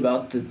particularly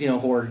about the the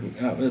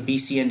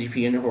BC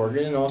NDP under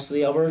Horgan, and also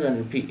the Alberta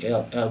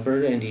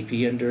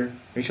NDP under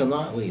Rachel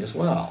Notley as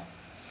well.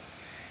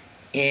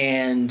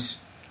 And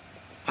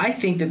I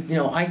think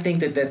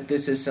that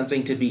this is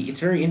something to be. It's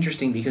very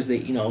interesting because they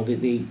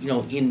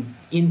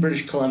in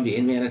British Columbia,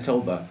 in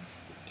Manitoba,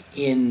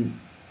 in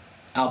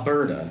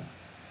Alberta,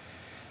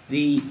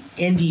 the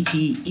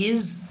NDP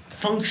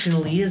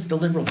functionally is the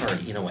Liberal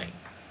Party in a way,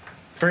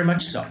 very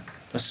much so.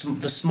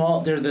 The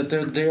small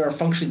they are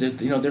functionally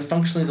they're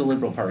functionally the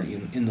Liberal Party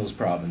in those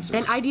provinces.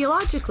 And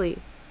ideologically,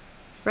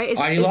 right?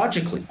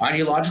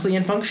 Ideologically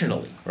and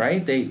functionally,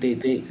 right? I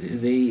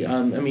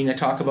mean, I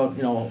talk about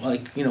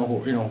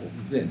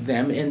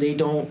them, and they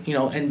don't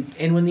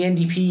and when the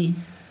NDP,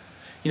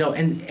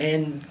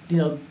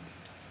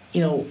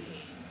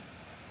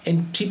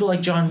 and people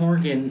like John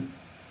Horgan,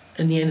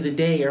 in the end of the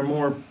day, are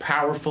more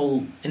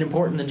powerful and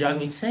important than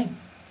Jagmeet Singh.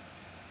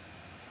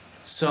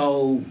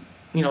 So,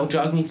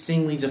 Jagmeet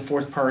Singh leads a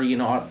fourth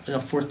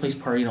place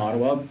party in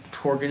Ottawa.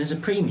 Horgan is a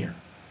premier,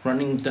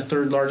 running the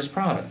third largest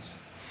province.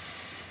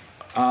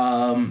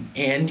 And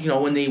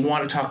when they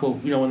want to talk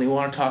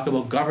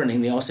about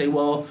governing, they all say,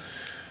 well,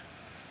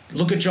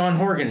 look at John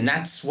Horgan, and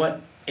that's what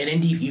an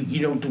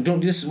NDP.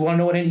 Don't just want to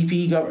know what an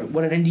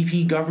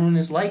NDP government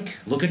is like.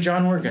 Look at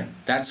John Horgan.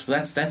 That's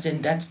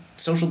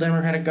social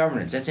democratic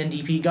governance. That's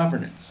NDP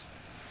governance.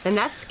 And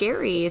that's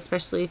scary,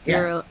 especially if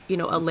you're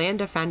a land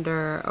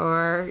defender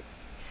or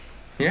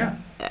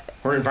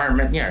or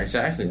environment. Yeah,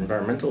 exactly.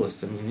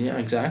 Environmentalist. I mean, yeah,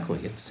 exactly.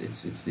 It's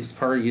his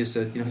party is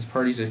his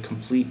party's a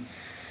complete.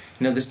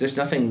 There's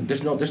nothing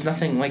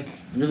like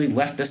really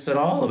leftist at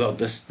all about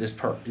this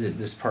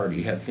party.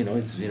 You have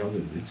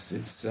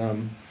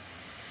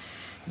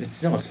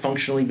it's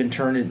functionally been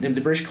turned in.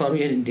 The British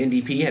Columbia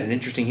NDP had an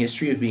interesting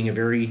history of being a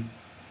very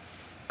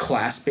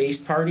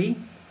class-based party,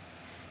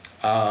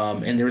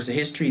 and there was a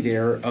history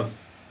there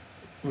of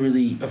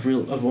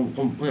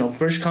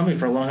British Columbia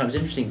for a long time was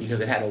interesting because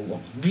it had it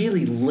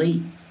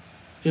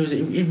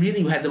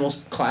really had the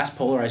most class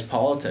polarized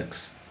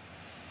politics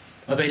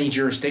of any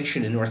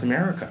jurisdiction in North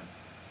America.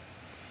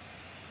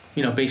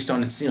 Based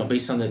on so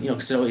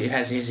it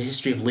has a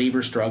history of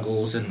labor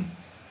struggles and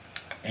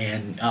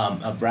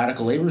of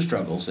radical labor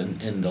struggles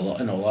and a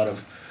lot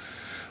of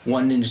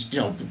in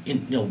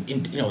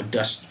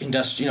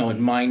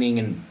mining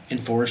and in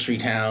forestry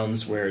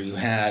towns where you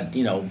had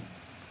a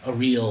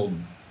real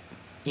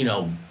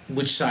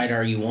which side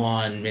are you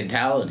on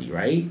mentality,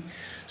 right?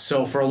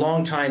 So for a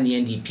long time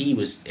the NDP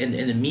was and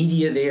the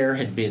media there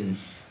had been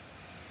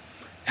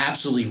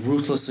absolutely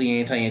ruthlessly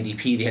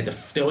anti-NDP. They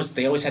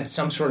always had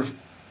some sort of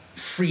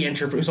free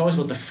enterprise. It was always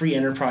about the Free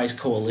Enterprise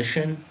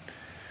Coalition.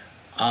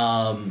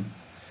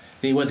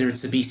 Whether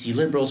it's the BC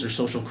Liberals or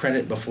Social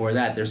Credit before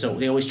that,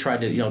 they always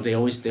tried to they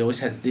always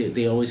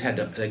had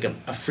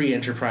a free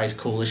enterprise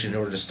coalition in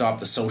order to stop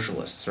the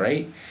socialists,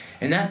 right?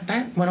 And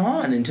that went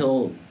on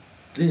until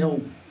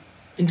through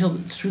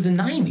the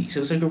 90s. It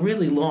was like a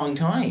really long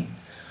time.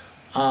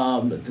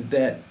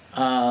 The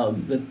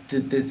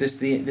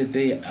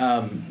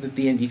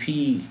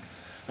NDP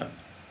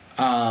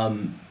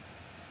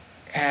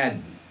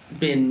had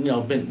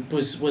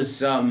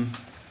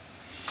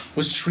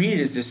was treated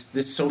as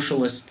this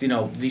socialist,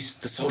 the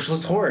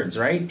socialist hordes,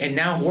 right? And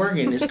now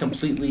Horgan is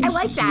completely I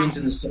like that. He wins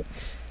in the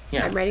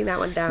I'm writing that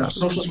one down.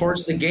 Socialist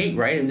hordes at the gate,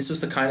 right? And this was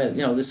the kind of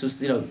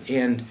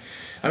and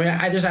I mean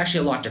there's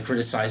actually a lot to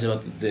criticize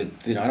about I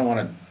don't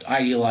want to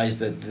idealize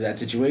that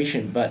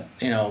situation, but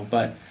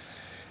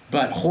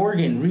But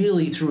Horgan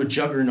really threw a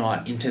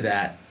juggernaut into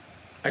that.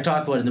 I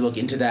talk about it in the book,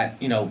 into that,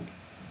 they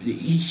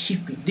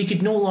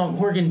could no longer,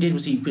 Horgan did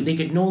was they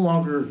could no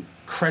longer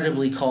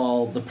credibly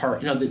call the part,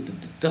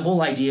 the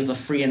whole idea of the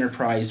free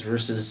enterprise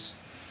versus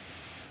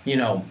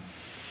the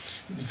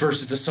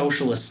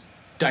socialist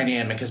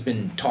dynamic has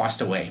been tossed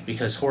away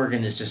because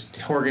Horgan is a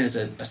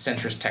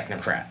centrist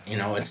technocrat.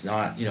 It's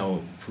not,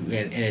 and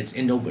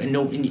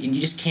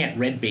you just can't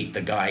red bait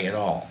the guy at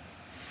all.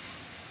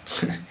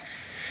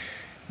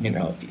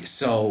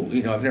 So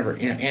I've never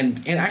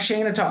and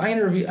actually I'm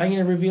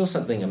gonna reveal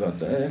something about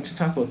to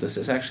talk about this.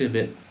 It's actually a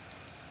bit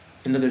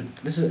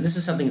this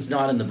is something that's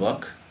not in the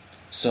book,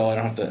 so I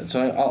don't have to.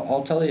 So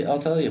I'll tell you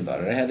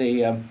about it. I had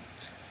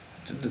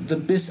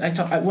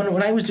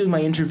when I was doing my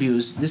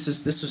interviews. This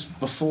is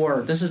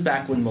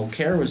back when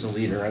Mulcair was the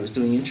leader. I was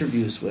doing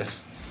interviews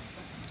with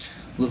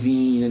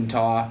Levine and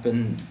Top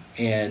and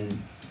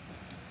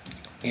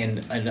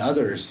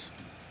others,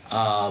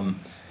 and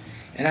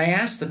I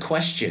asked the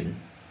question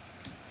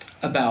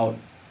about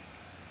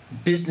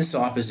business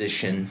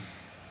opposition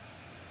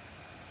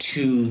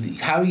to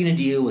how are you going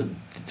to deal with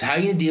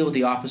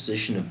the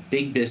opposition of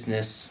big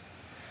business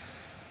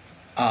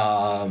to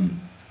an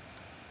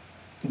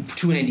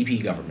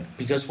NDP government,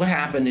 because what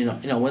happened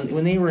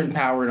when they were in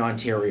power in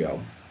Ontario,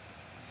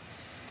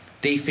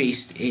 they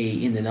faced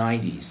in the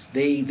 90s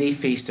they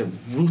faced a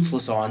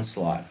ruthless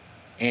onslaught,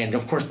 and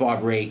of course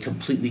Bob Rae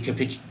completely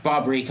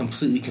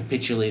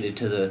capitulated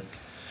to the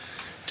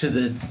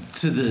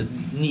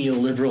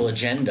neoliberal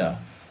agenda.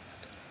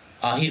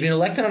 He'd been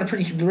elected on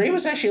Ray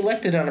was actually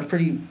elected on a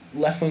pretty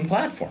left-wing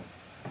platform.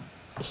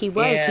 He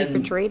was. He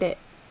betrayed it.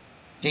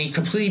 And he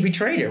completely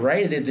betrayed it,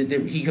 right?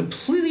 He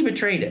completely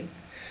betrayed it.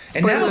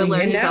 Spoiler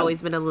alert, he's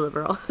always been a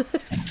liberal.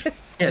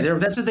 Yeah,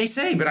 that's what they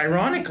say. But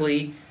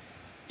ironically,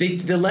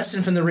 the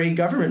lesson from the Ray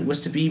government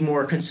was to be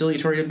more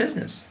conciliatory to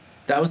business.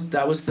 That was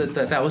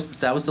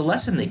the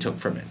lesson they took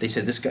from it. They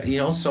said this guy,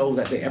 so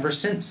that ever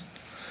since.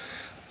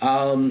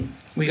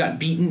 We got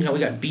beaten. We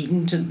got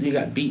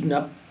beaten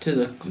up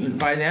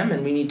by them,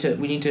 and we need to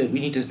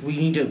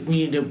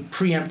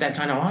preempt that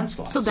kind of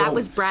onslaught. So that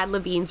was Brad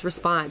Levine's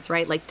response,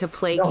 right? Like to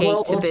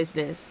placate to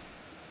business.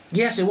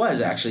 Yes, it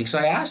was actually. So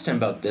I asked him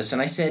about this,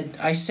 and I said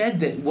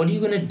that, what are you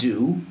going to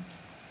do?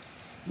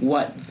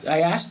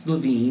 I asked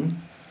Levine,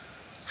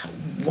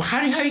 how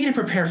are you going to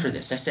prepare for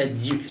this? I said,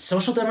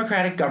 social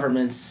democratic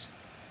governments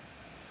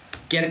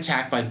get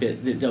attacked by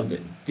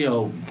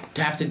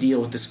have to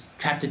deal with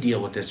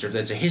this, or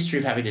there's a history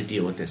of having to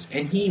deal with this.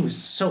 And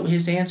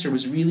his answer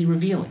was really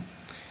revealing.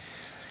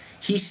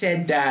 He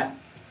said that,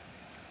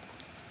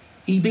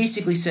 he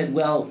basically said,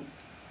 well,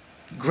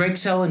 Greg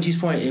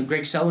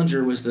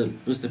Selinger was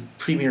the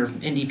premier,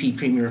 NDP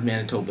premier of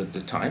Manitoba at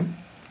the time.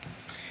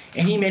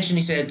 And he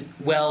said,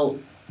 well,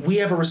 we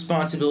have a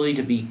responsibility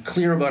to be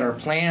clear about our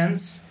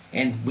plans,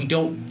 and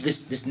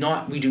this is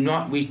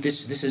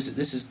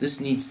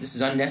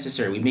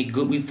unnecessary.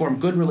 We form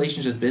good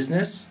relations with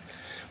business.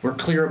 We're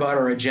clear about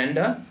our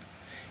agenda.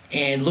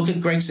 And look at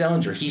Greg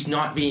Selinger. He's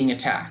not being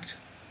attacked.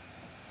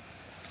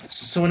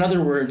 So in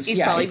other words, he's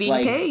probably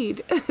being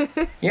paid.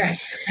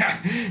 Yes.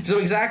 So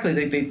exactly.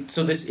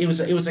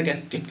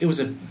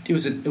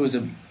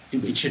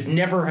 It should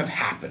never have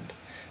happened.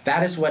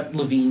 That is what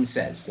Levine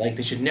says. Like,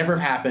 this should never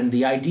have happened.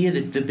 The idea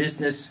that the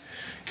business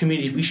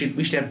community, we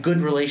should have good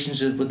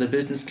relationships with the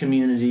business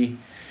community,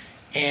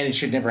 and it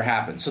should never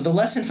happen. So the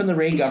lesson from the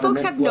Ray government was...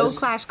 These folks have no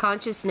class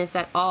consciousness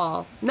at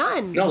all.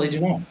 None. No, they do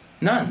not.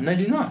 None. They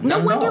do not.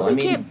 No wonder we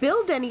can't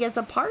build any as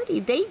a party.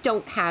 They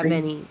don't have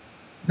any.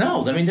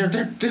 No, I mean they're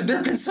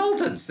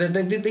consultants. They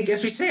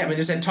as we say. I mean,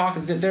 there's that talk.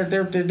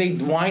 They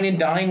wine and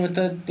dine with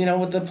the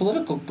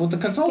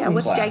consulting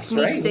what's class. Jack's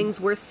right? Things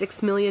worth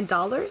 $6 million?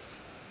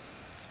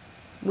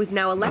 We've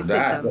now elected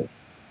them.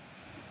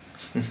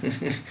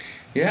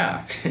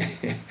 Yeah,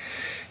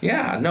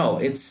 yeah. No,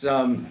 it's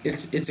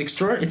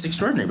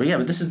extraordinary. But yeah,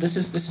 but this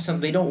is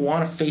something they don't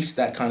want to face,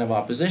 that kind of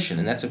opposition,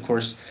 and that's of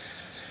course,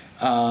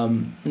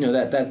 and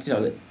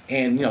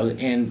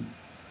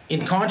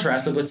in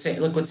contrast,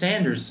 look what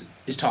Sanders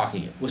was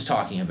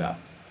talking about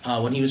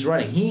when he was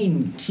running.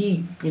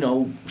 He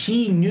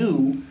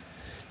knew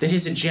that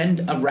his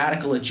agenda, a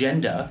radical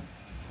agenda,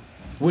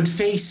 would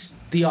face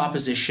the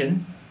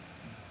opposition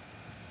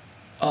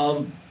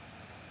of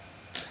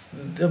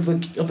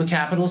the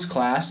capitalist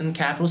class and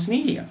capitalist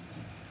media,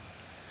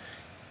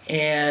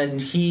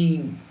 and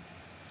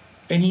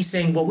he's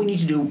saying, what we need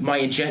to do, my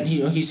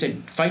agenda. He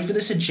said, fight for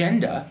this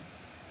agenda.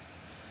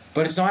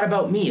 But it's not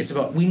about me. It's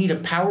about, we need a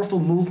powerful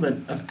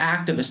movement of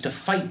activists to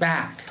fight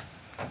back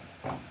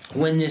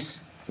when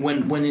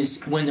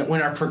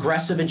our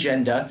progressive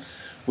agenda,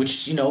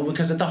 which,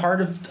 because at the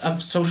heart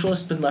of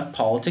socialist and left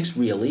politics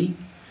really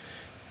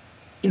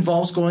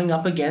involves going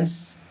up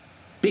against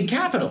big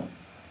capital.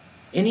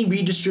 Any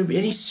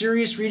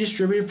serious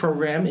redistributive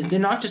program, they're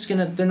not just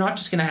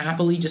gonna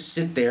happily just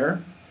sit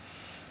there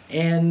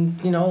and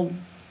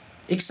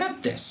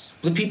accept this.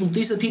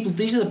 These are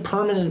the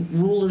permanent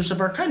rulers of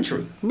our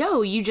country.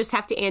 No, you just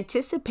have to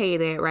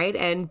anticipate it, right?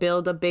 And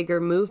build a bigger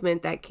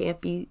movement that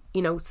can't be,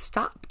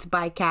 stopped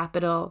by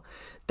capital.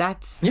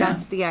 That's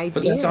the idea.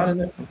 But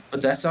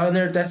that's not in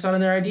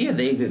their idea.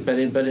 But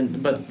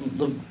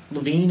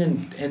Levine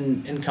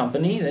and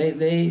company,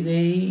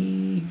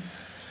 they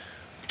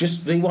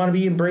want to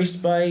be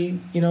embraced by,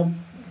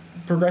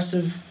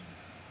 progressive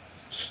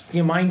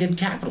minded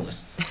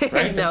capitalists,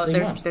 right? No,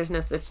 there's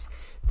no such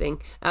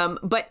thing.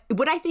 But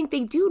what I think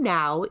they do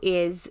now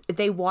is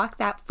they walk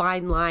that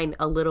fine line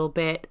a little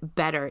bit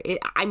better.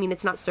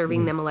 It's not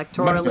serving them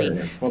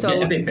electorally. So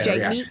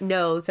Jagmeet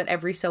knows that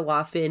every so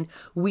often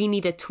we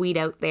need a tweet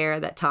out there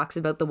that talks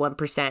about the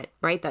 1%,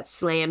 right? That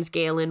slams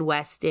Galen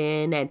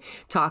Weston and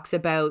talks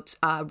about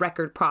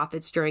record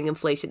profits during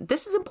inflation.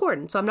 This is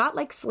important. So I'm not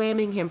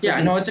slamming him. It's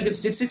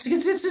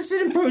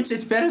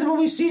better than what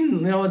we've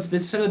seen.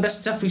 It's some of the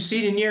best stuff we've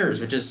seen in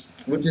years, which is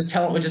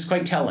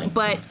quite telling.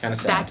 But kind of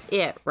sad. That's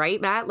it,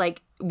 right, Matt?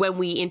 When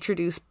we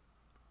introduce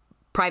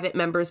private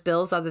members'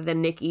 bills other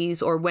than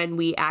Nikki's, or when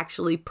we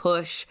actually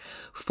push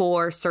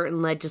for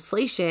certain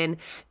legislation,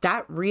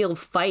 that real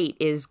fight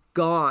is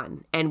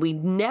gone. And we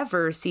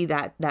never see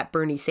that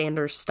Bernie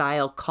Sanders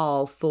style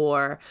call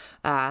for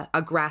a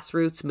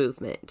grassroots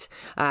movement.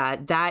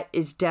 That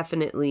is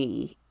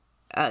definitely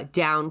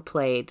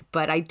downplayed.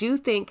 But I do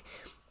think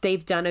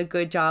they've done a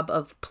good job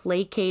of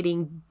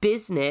placating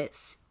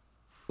business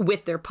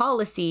with their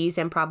policies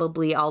and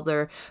probably all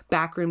their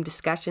backroom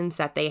discussions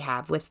that they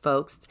have with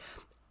folks.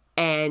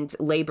 And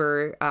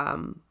labor,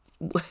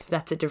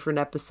 that's a different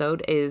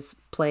episode, is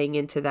playing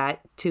into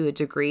that to a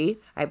degree,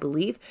 I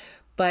believe.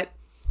 But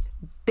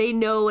they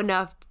know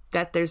enough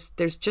that there's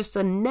just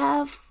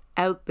enough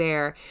out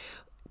there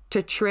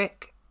to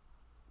trick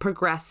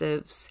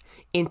progressives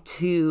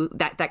into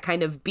that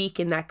kind of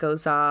beacon that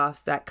goes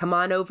off, that come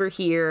on over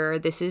here,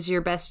 this is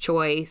your best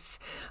choice.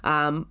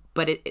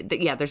 But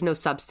there's no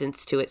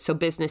substance to it. So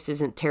business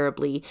isn't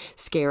terribly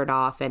scared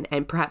off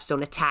and perhaps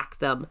don't attack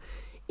them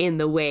in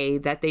the way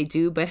that they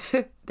do. But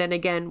then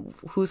again,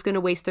 who's going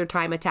to waste their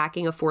time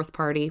attacking a fourth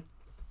party?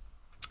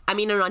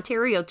 In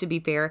Ontario, to be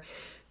fair,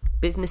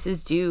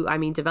 businesses do. I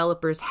mean,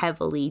 developers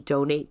heavily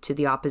donate to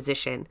the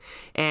opposition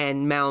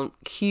and mount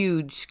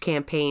huge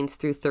campaigns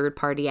through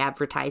third-party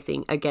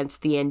advertising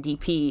against the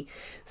NDP.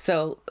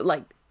 So,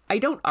 like, I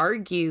don't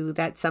argue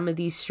that some of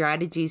these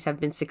strategies have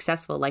been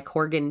successful, like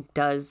Horgan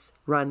does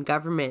run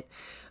government.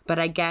 But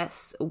I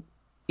guess,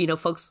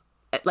 folks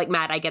like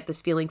Matt, I get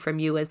this feeling from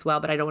you as well,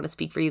 but I don't want to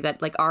speak for you,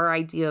 that like our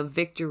idea of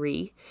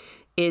victory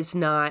is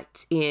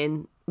not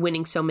in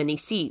winning so many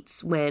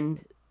seats when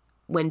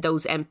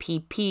those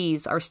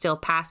MPPs are still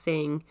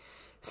passing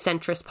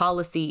centrist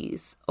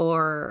policies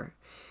or,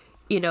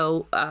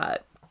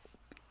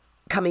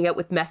 coming out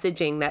with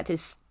messaging that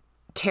is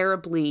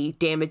terribly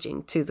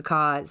damaging to the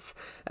cause,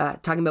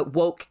 talking about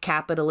woke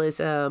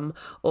capitalism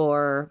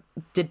or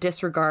the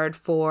disregard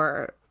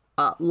for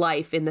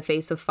life in the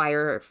face of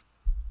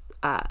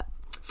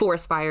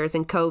forest fires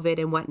and COVID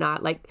and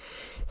whatnot.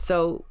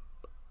 So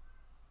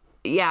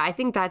yeah, I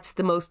think that's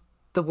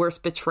the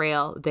worst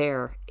betrayal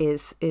there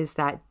is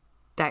that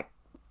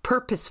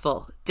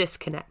purposeful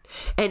disconnect.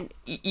 And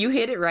you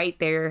hit it right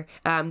there.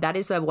 That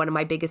is one of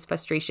my biggest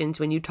frustrations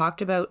when you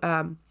talked about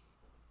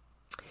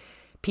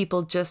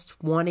people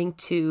just wanting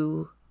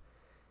to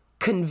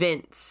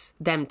convince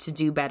them to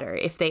do better.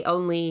 If they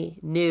only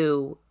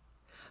knew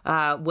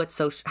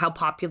how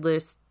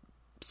populist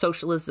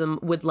socialism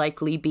would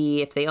likely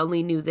be, if they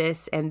only knew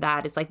this and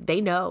that. It's like they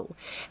know,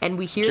 and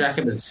we hear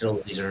Jacobins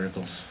fill these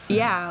articles.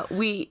 Yeah,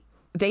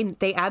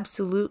 they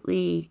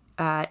absolutely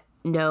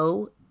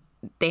know.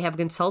 They have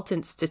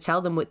consultants to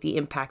tell them what the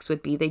impacts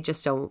would be. They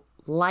just don't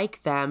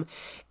like them.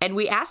 And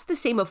we asked the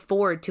same of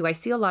Ford too. I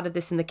see a lot of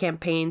this in the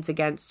campaigns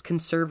against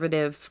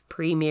conservative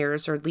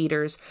premiers or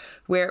leaders,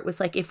 where it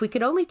was like, if we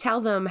could only tell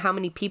them how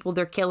many people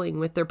they're killing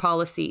with their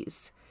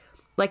policies.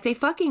 Like, they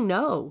fucking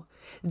know.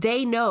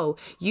 They know.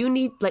 You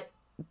need, like,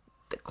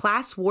 the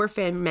class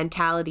warfare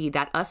mentality,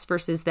 that us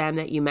versus them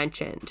that you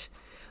mentioned.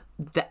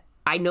 That,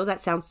 I know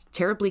that sounds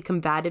terribly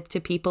combative to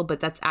people, but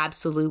that's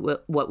absolutely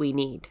what we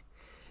need.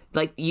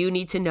 Like, you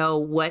need to know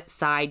what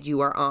side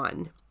you are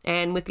on.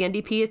 And with the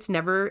NDP, it's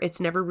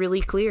never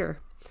really clear.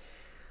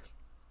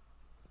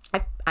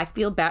 I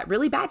feel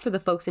really bad for the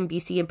folks in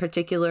BC in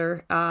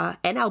particular,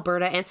 and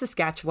Alberta and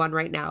Saskatchewan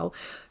right now.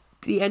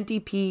 The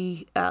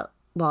NDP,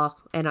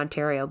 and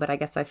Ontario, but I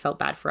guess I felt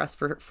bad for us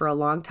for a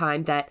long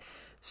time, that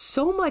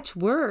so much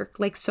work,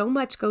 like so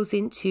much goes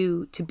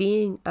into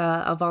being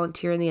a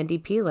volunteer in the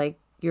NDP, like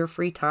your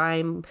free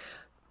time,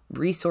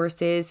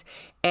 resources,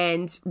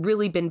 and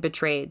really been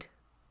betrayed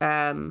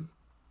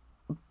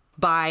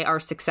by our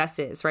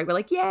successes, right? We're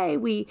like, yay,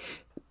 we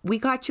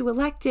got you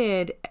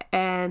elected,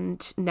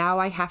 and now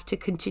I have to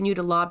continue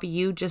to lobby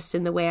you just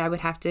in the way I would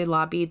have to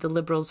lobby the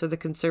Liberals or the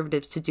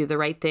Conservatives to do the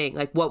right thing.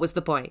 Like, what was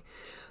the point?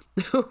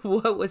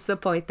 What was the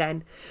point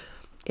then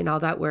in all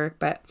that work?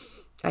 But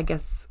I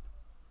guess,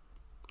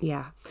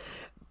 yeah.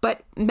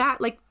 But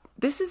Matt, like,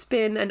 this has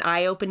been an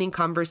eye-opening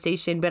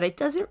conversation, but it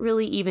doesn't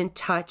really even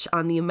touch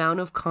on the amount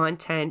of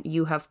content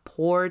you have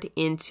poured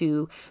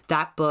into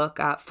that book,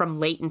 From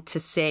Latent to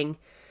Sing.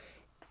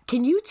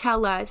 Can you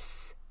tell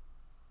us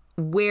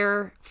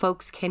where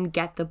folks can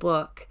get the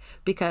book?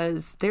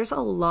 Because there's a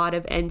lot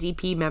of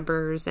NDP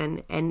members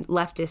and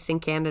leftists in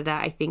Canada,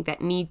 I think,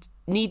 that need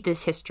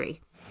this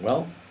history.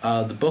 Well,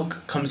 the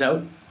book comes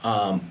out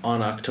on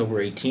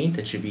October 18th.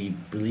 It should be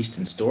released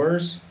in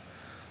stores.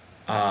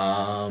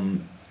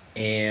 And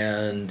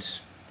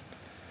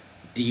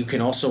you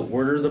can also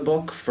order the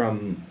book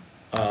from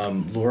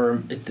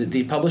Lorimer.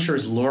 The publisher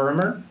is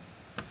Lorimer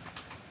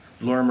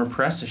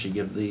Press. I should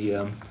give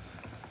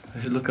I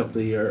should look up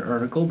the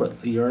article,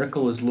 but the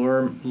article is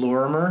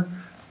Lorimer.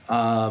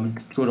 Go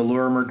to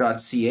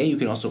lorimer.ca. You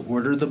can also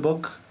order the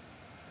book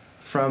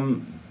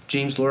from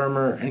James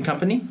Lorimer and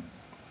Company.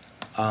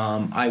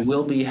 I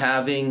will be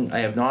having. I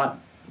have not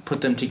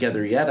put them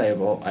together yet.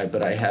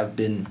 But I have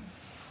been.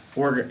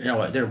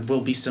 There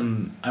will be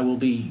some. I will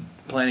be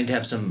planning to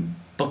have some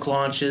book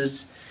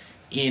launches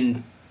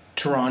in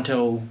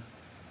Toronto,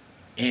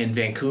 and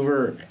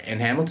Vancouver, and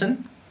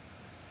Hamilton.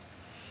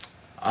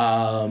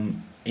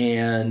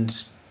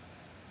 And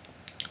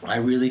I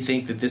really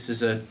think that this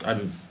is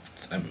I'm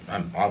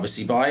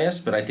obviously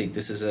biased, but I think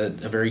this is a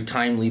very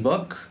timely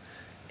book.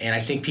 And I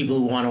think people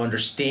who want to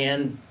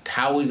understand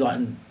how we got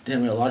in,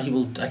 a lot of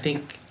people, I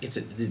think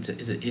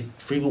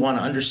if people want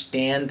to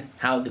understand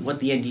what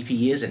the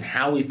NDP is and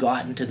how we've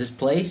gotten to this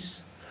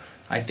place,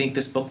 I think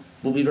this book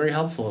will be very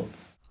helpful.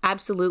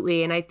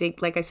 Absolutely. And I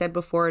think, like I said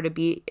before, to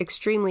be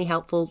extremely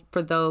helpful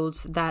for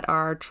those that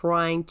are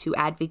trying to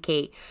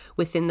advocate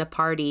within the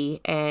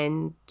party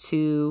and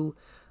to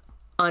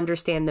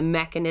understand the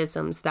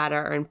mechanisms that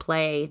are in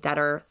play that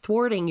are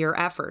thwarting your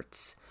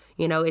efforts.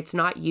 It's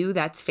not you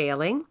that's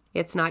failing.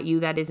 It's not you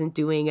that isn't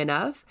doing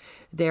enough.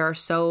 There are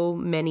so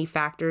many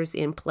factors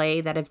in play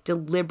that have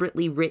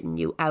deliberately written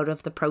you out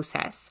of the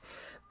process.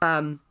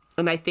 And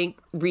I think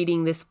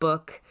reading this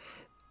book,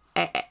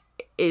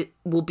 it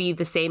will be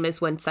the same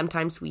as when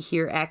sometimes we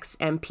hear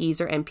ex-MPs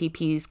or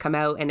MPPs come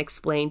out and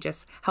explain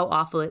just how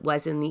awful it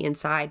was in the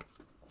inside.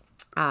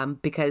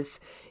 Because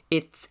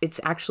it's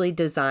actually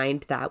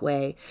designed that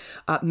way.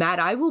 Matt,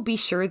 I will be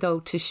sure, though,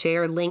 to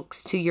share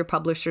links to your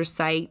publisher's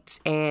site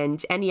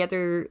and any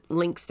other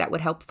links that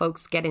would help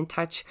folks get in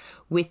touch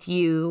with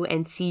you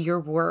and see your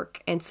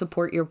work and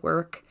support your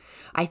work.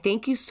 I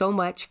thank you so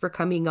much for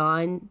coming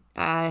on.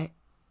 I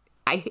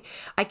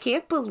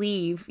can't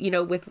believe,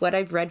 with what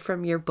I've read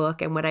from your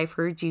book and what I've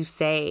heard you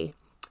say,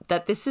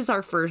 that this is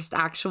our first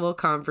actual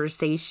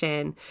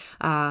conversation,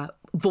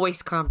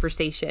 voice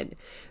conversation,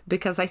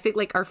 because I think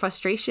like our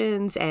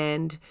frustrations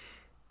and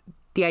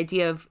the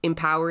idea of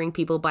empowering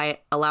people by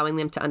allowing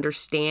them to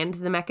understand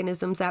the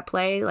mechanisms at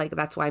play, like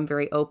that's why I'm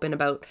very open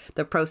about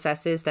the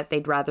processes that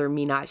they'd rather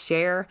me not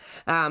share,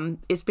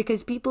 is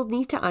because people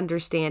need to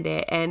understand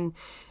it. And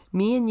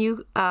me and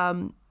you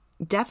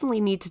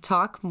definitely need to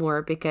talk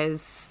more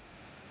because...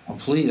 Well,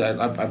 please,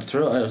 I'm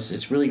thrilled.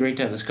 It's really great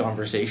to have this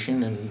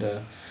conversation,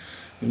 and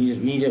we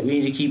need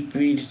to keep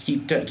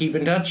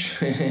in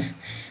touch.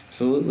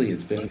 Absolutely,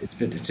 it's been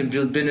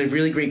a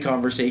really great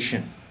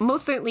conversation.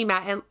 Most certainly,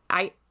 Matt. And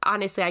I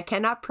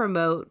cannot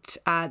promote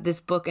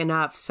this book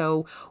enough.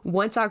 So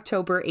once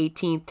October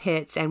 18th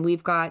hits and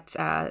we've got,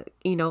 a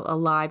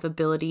live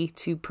ability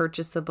to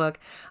purchase the book,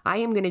 I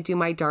am going to do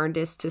my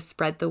darndest to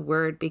spread the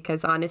word,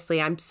 because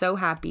honestly, I'm so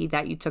happy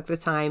that you took the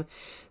time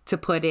to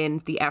put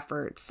in the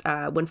efforts.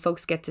 When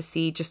folks get to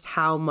see just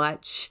how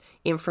much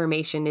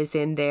information is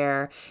in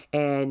there,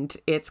 and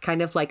it's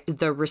kind of like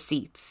the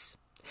receipts.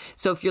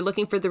 So if you're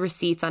looking for the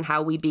receipts on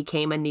how we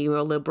became a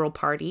neoliberal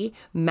party,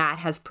 Matt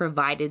has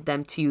provided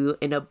them to you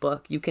in a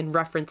book. You can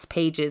reference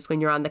pages when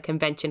you're on the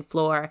convention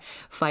floor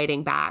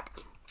fighting back.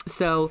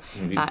 So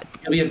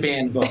it'll be a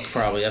banned book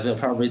probably.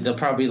 They'll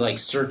probably like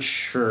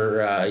search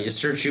for you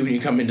when you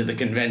come into the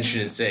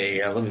convention and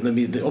say, let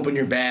me open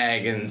your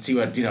bag and see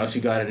what if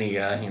you got any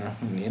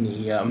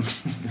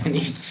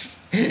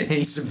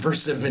any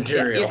subversive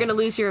material. Yeah, you're going to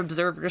lose your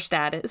observer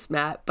status,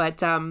 Matt,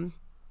 but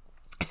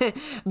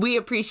we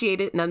appreciate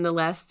it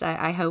nonetheless.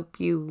 I hope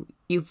you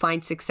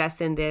find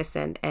success in this,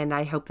 and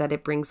I hope that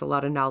it brings a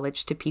lot of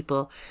knowledge to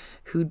people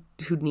who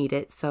need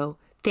it. So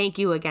thank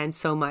you again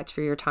so much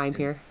for your time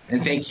here.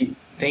 And thank you,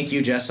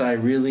 Jessa. I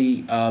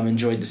really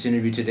enjoyed this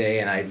interview today,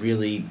 and I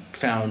really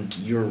found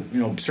your,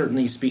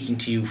 certainly speaking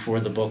to you for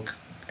the book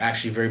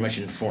actually very much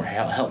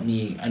helped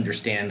me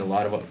understand a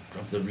lot of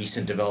the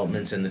recent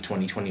developments in the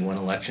 2021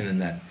 election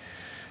and that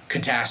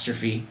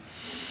catastrophe.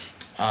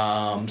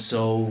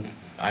 So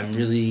I'm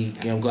really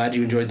glad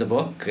you enjoyed the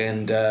book,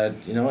 and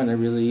and I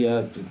really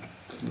hope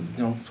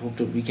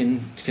that we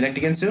can connect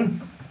again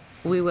soon.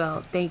 We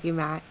will. Thank you,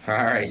 Matt. All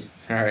right.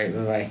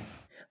 Bye-bye.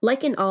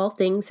 Like in all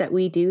things that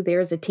we do,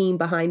 there's a team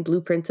behind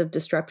Blueprints of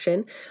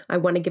Disruption. I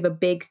want to give a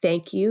big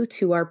thank you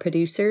to our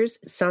producers,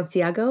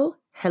 Santiago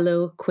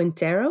Hello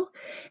Quintero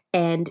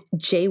and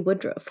Jay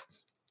Woodruff.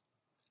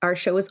 Our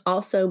show is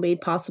also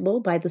made possible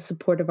by the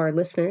support of our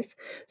listeners.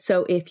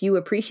 So if you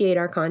appreciate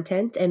our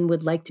content and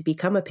would like to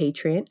become a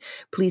Patreon,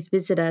 please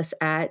visit us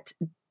at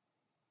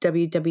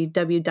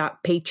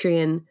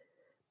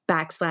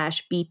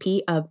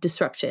www.patreon.com/BP of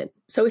Disruption.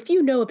 So if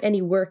you know of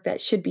any work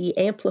that should be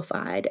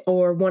amplified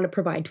or want to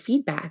provide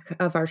feedback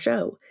of our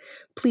show,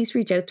 please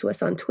reach out to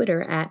us on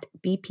Twitter at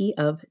BP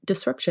of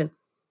Disruption.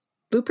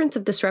 Blueprints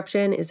of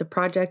Disruption is a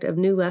project of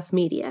New Left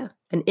Media,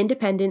 an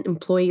independent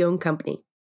employee-owned company.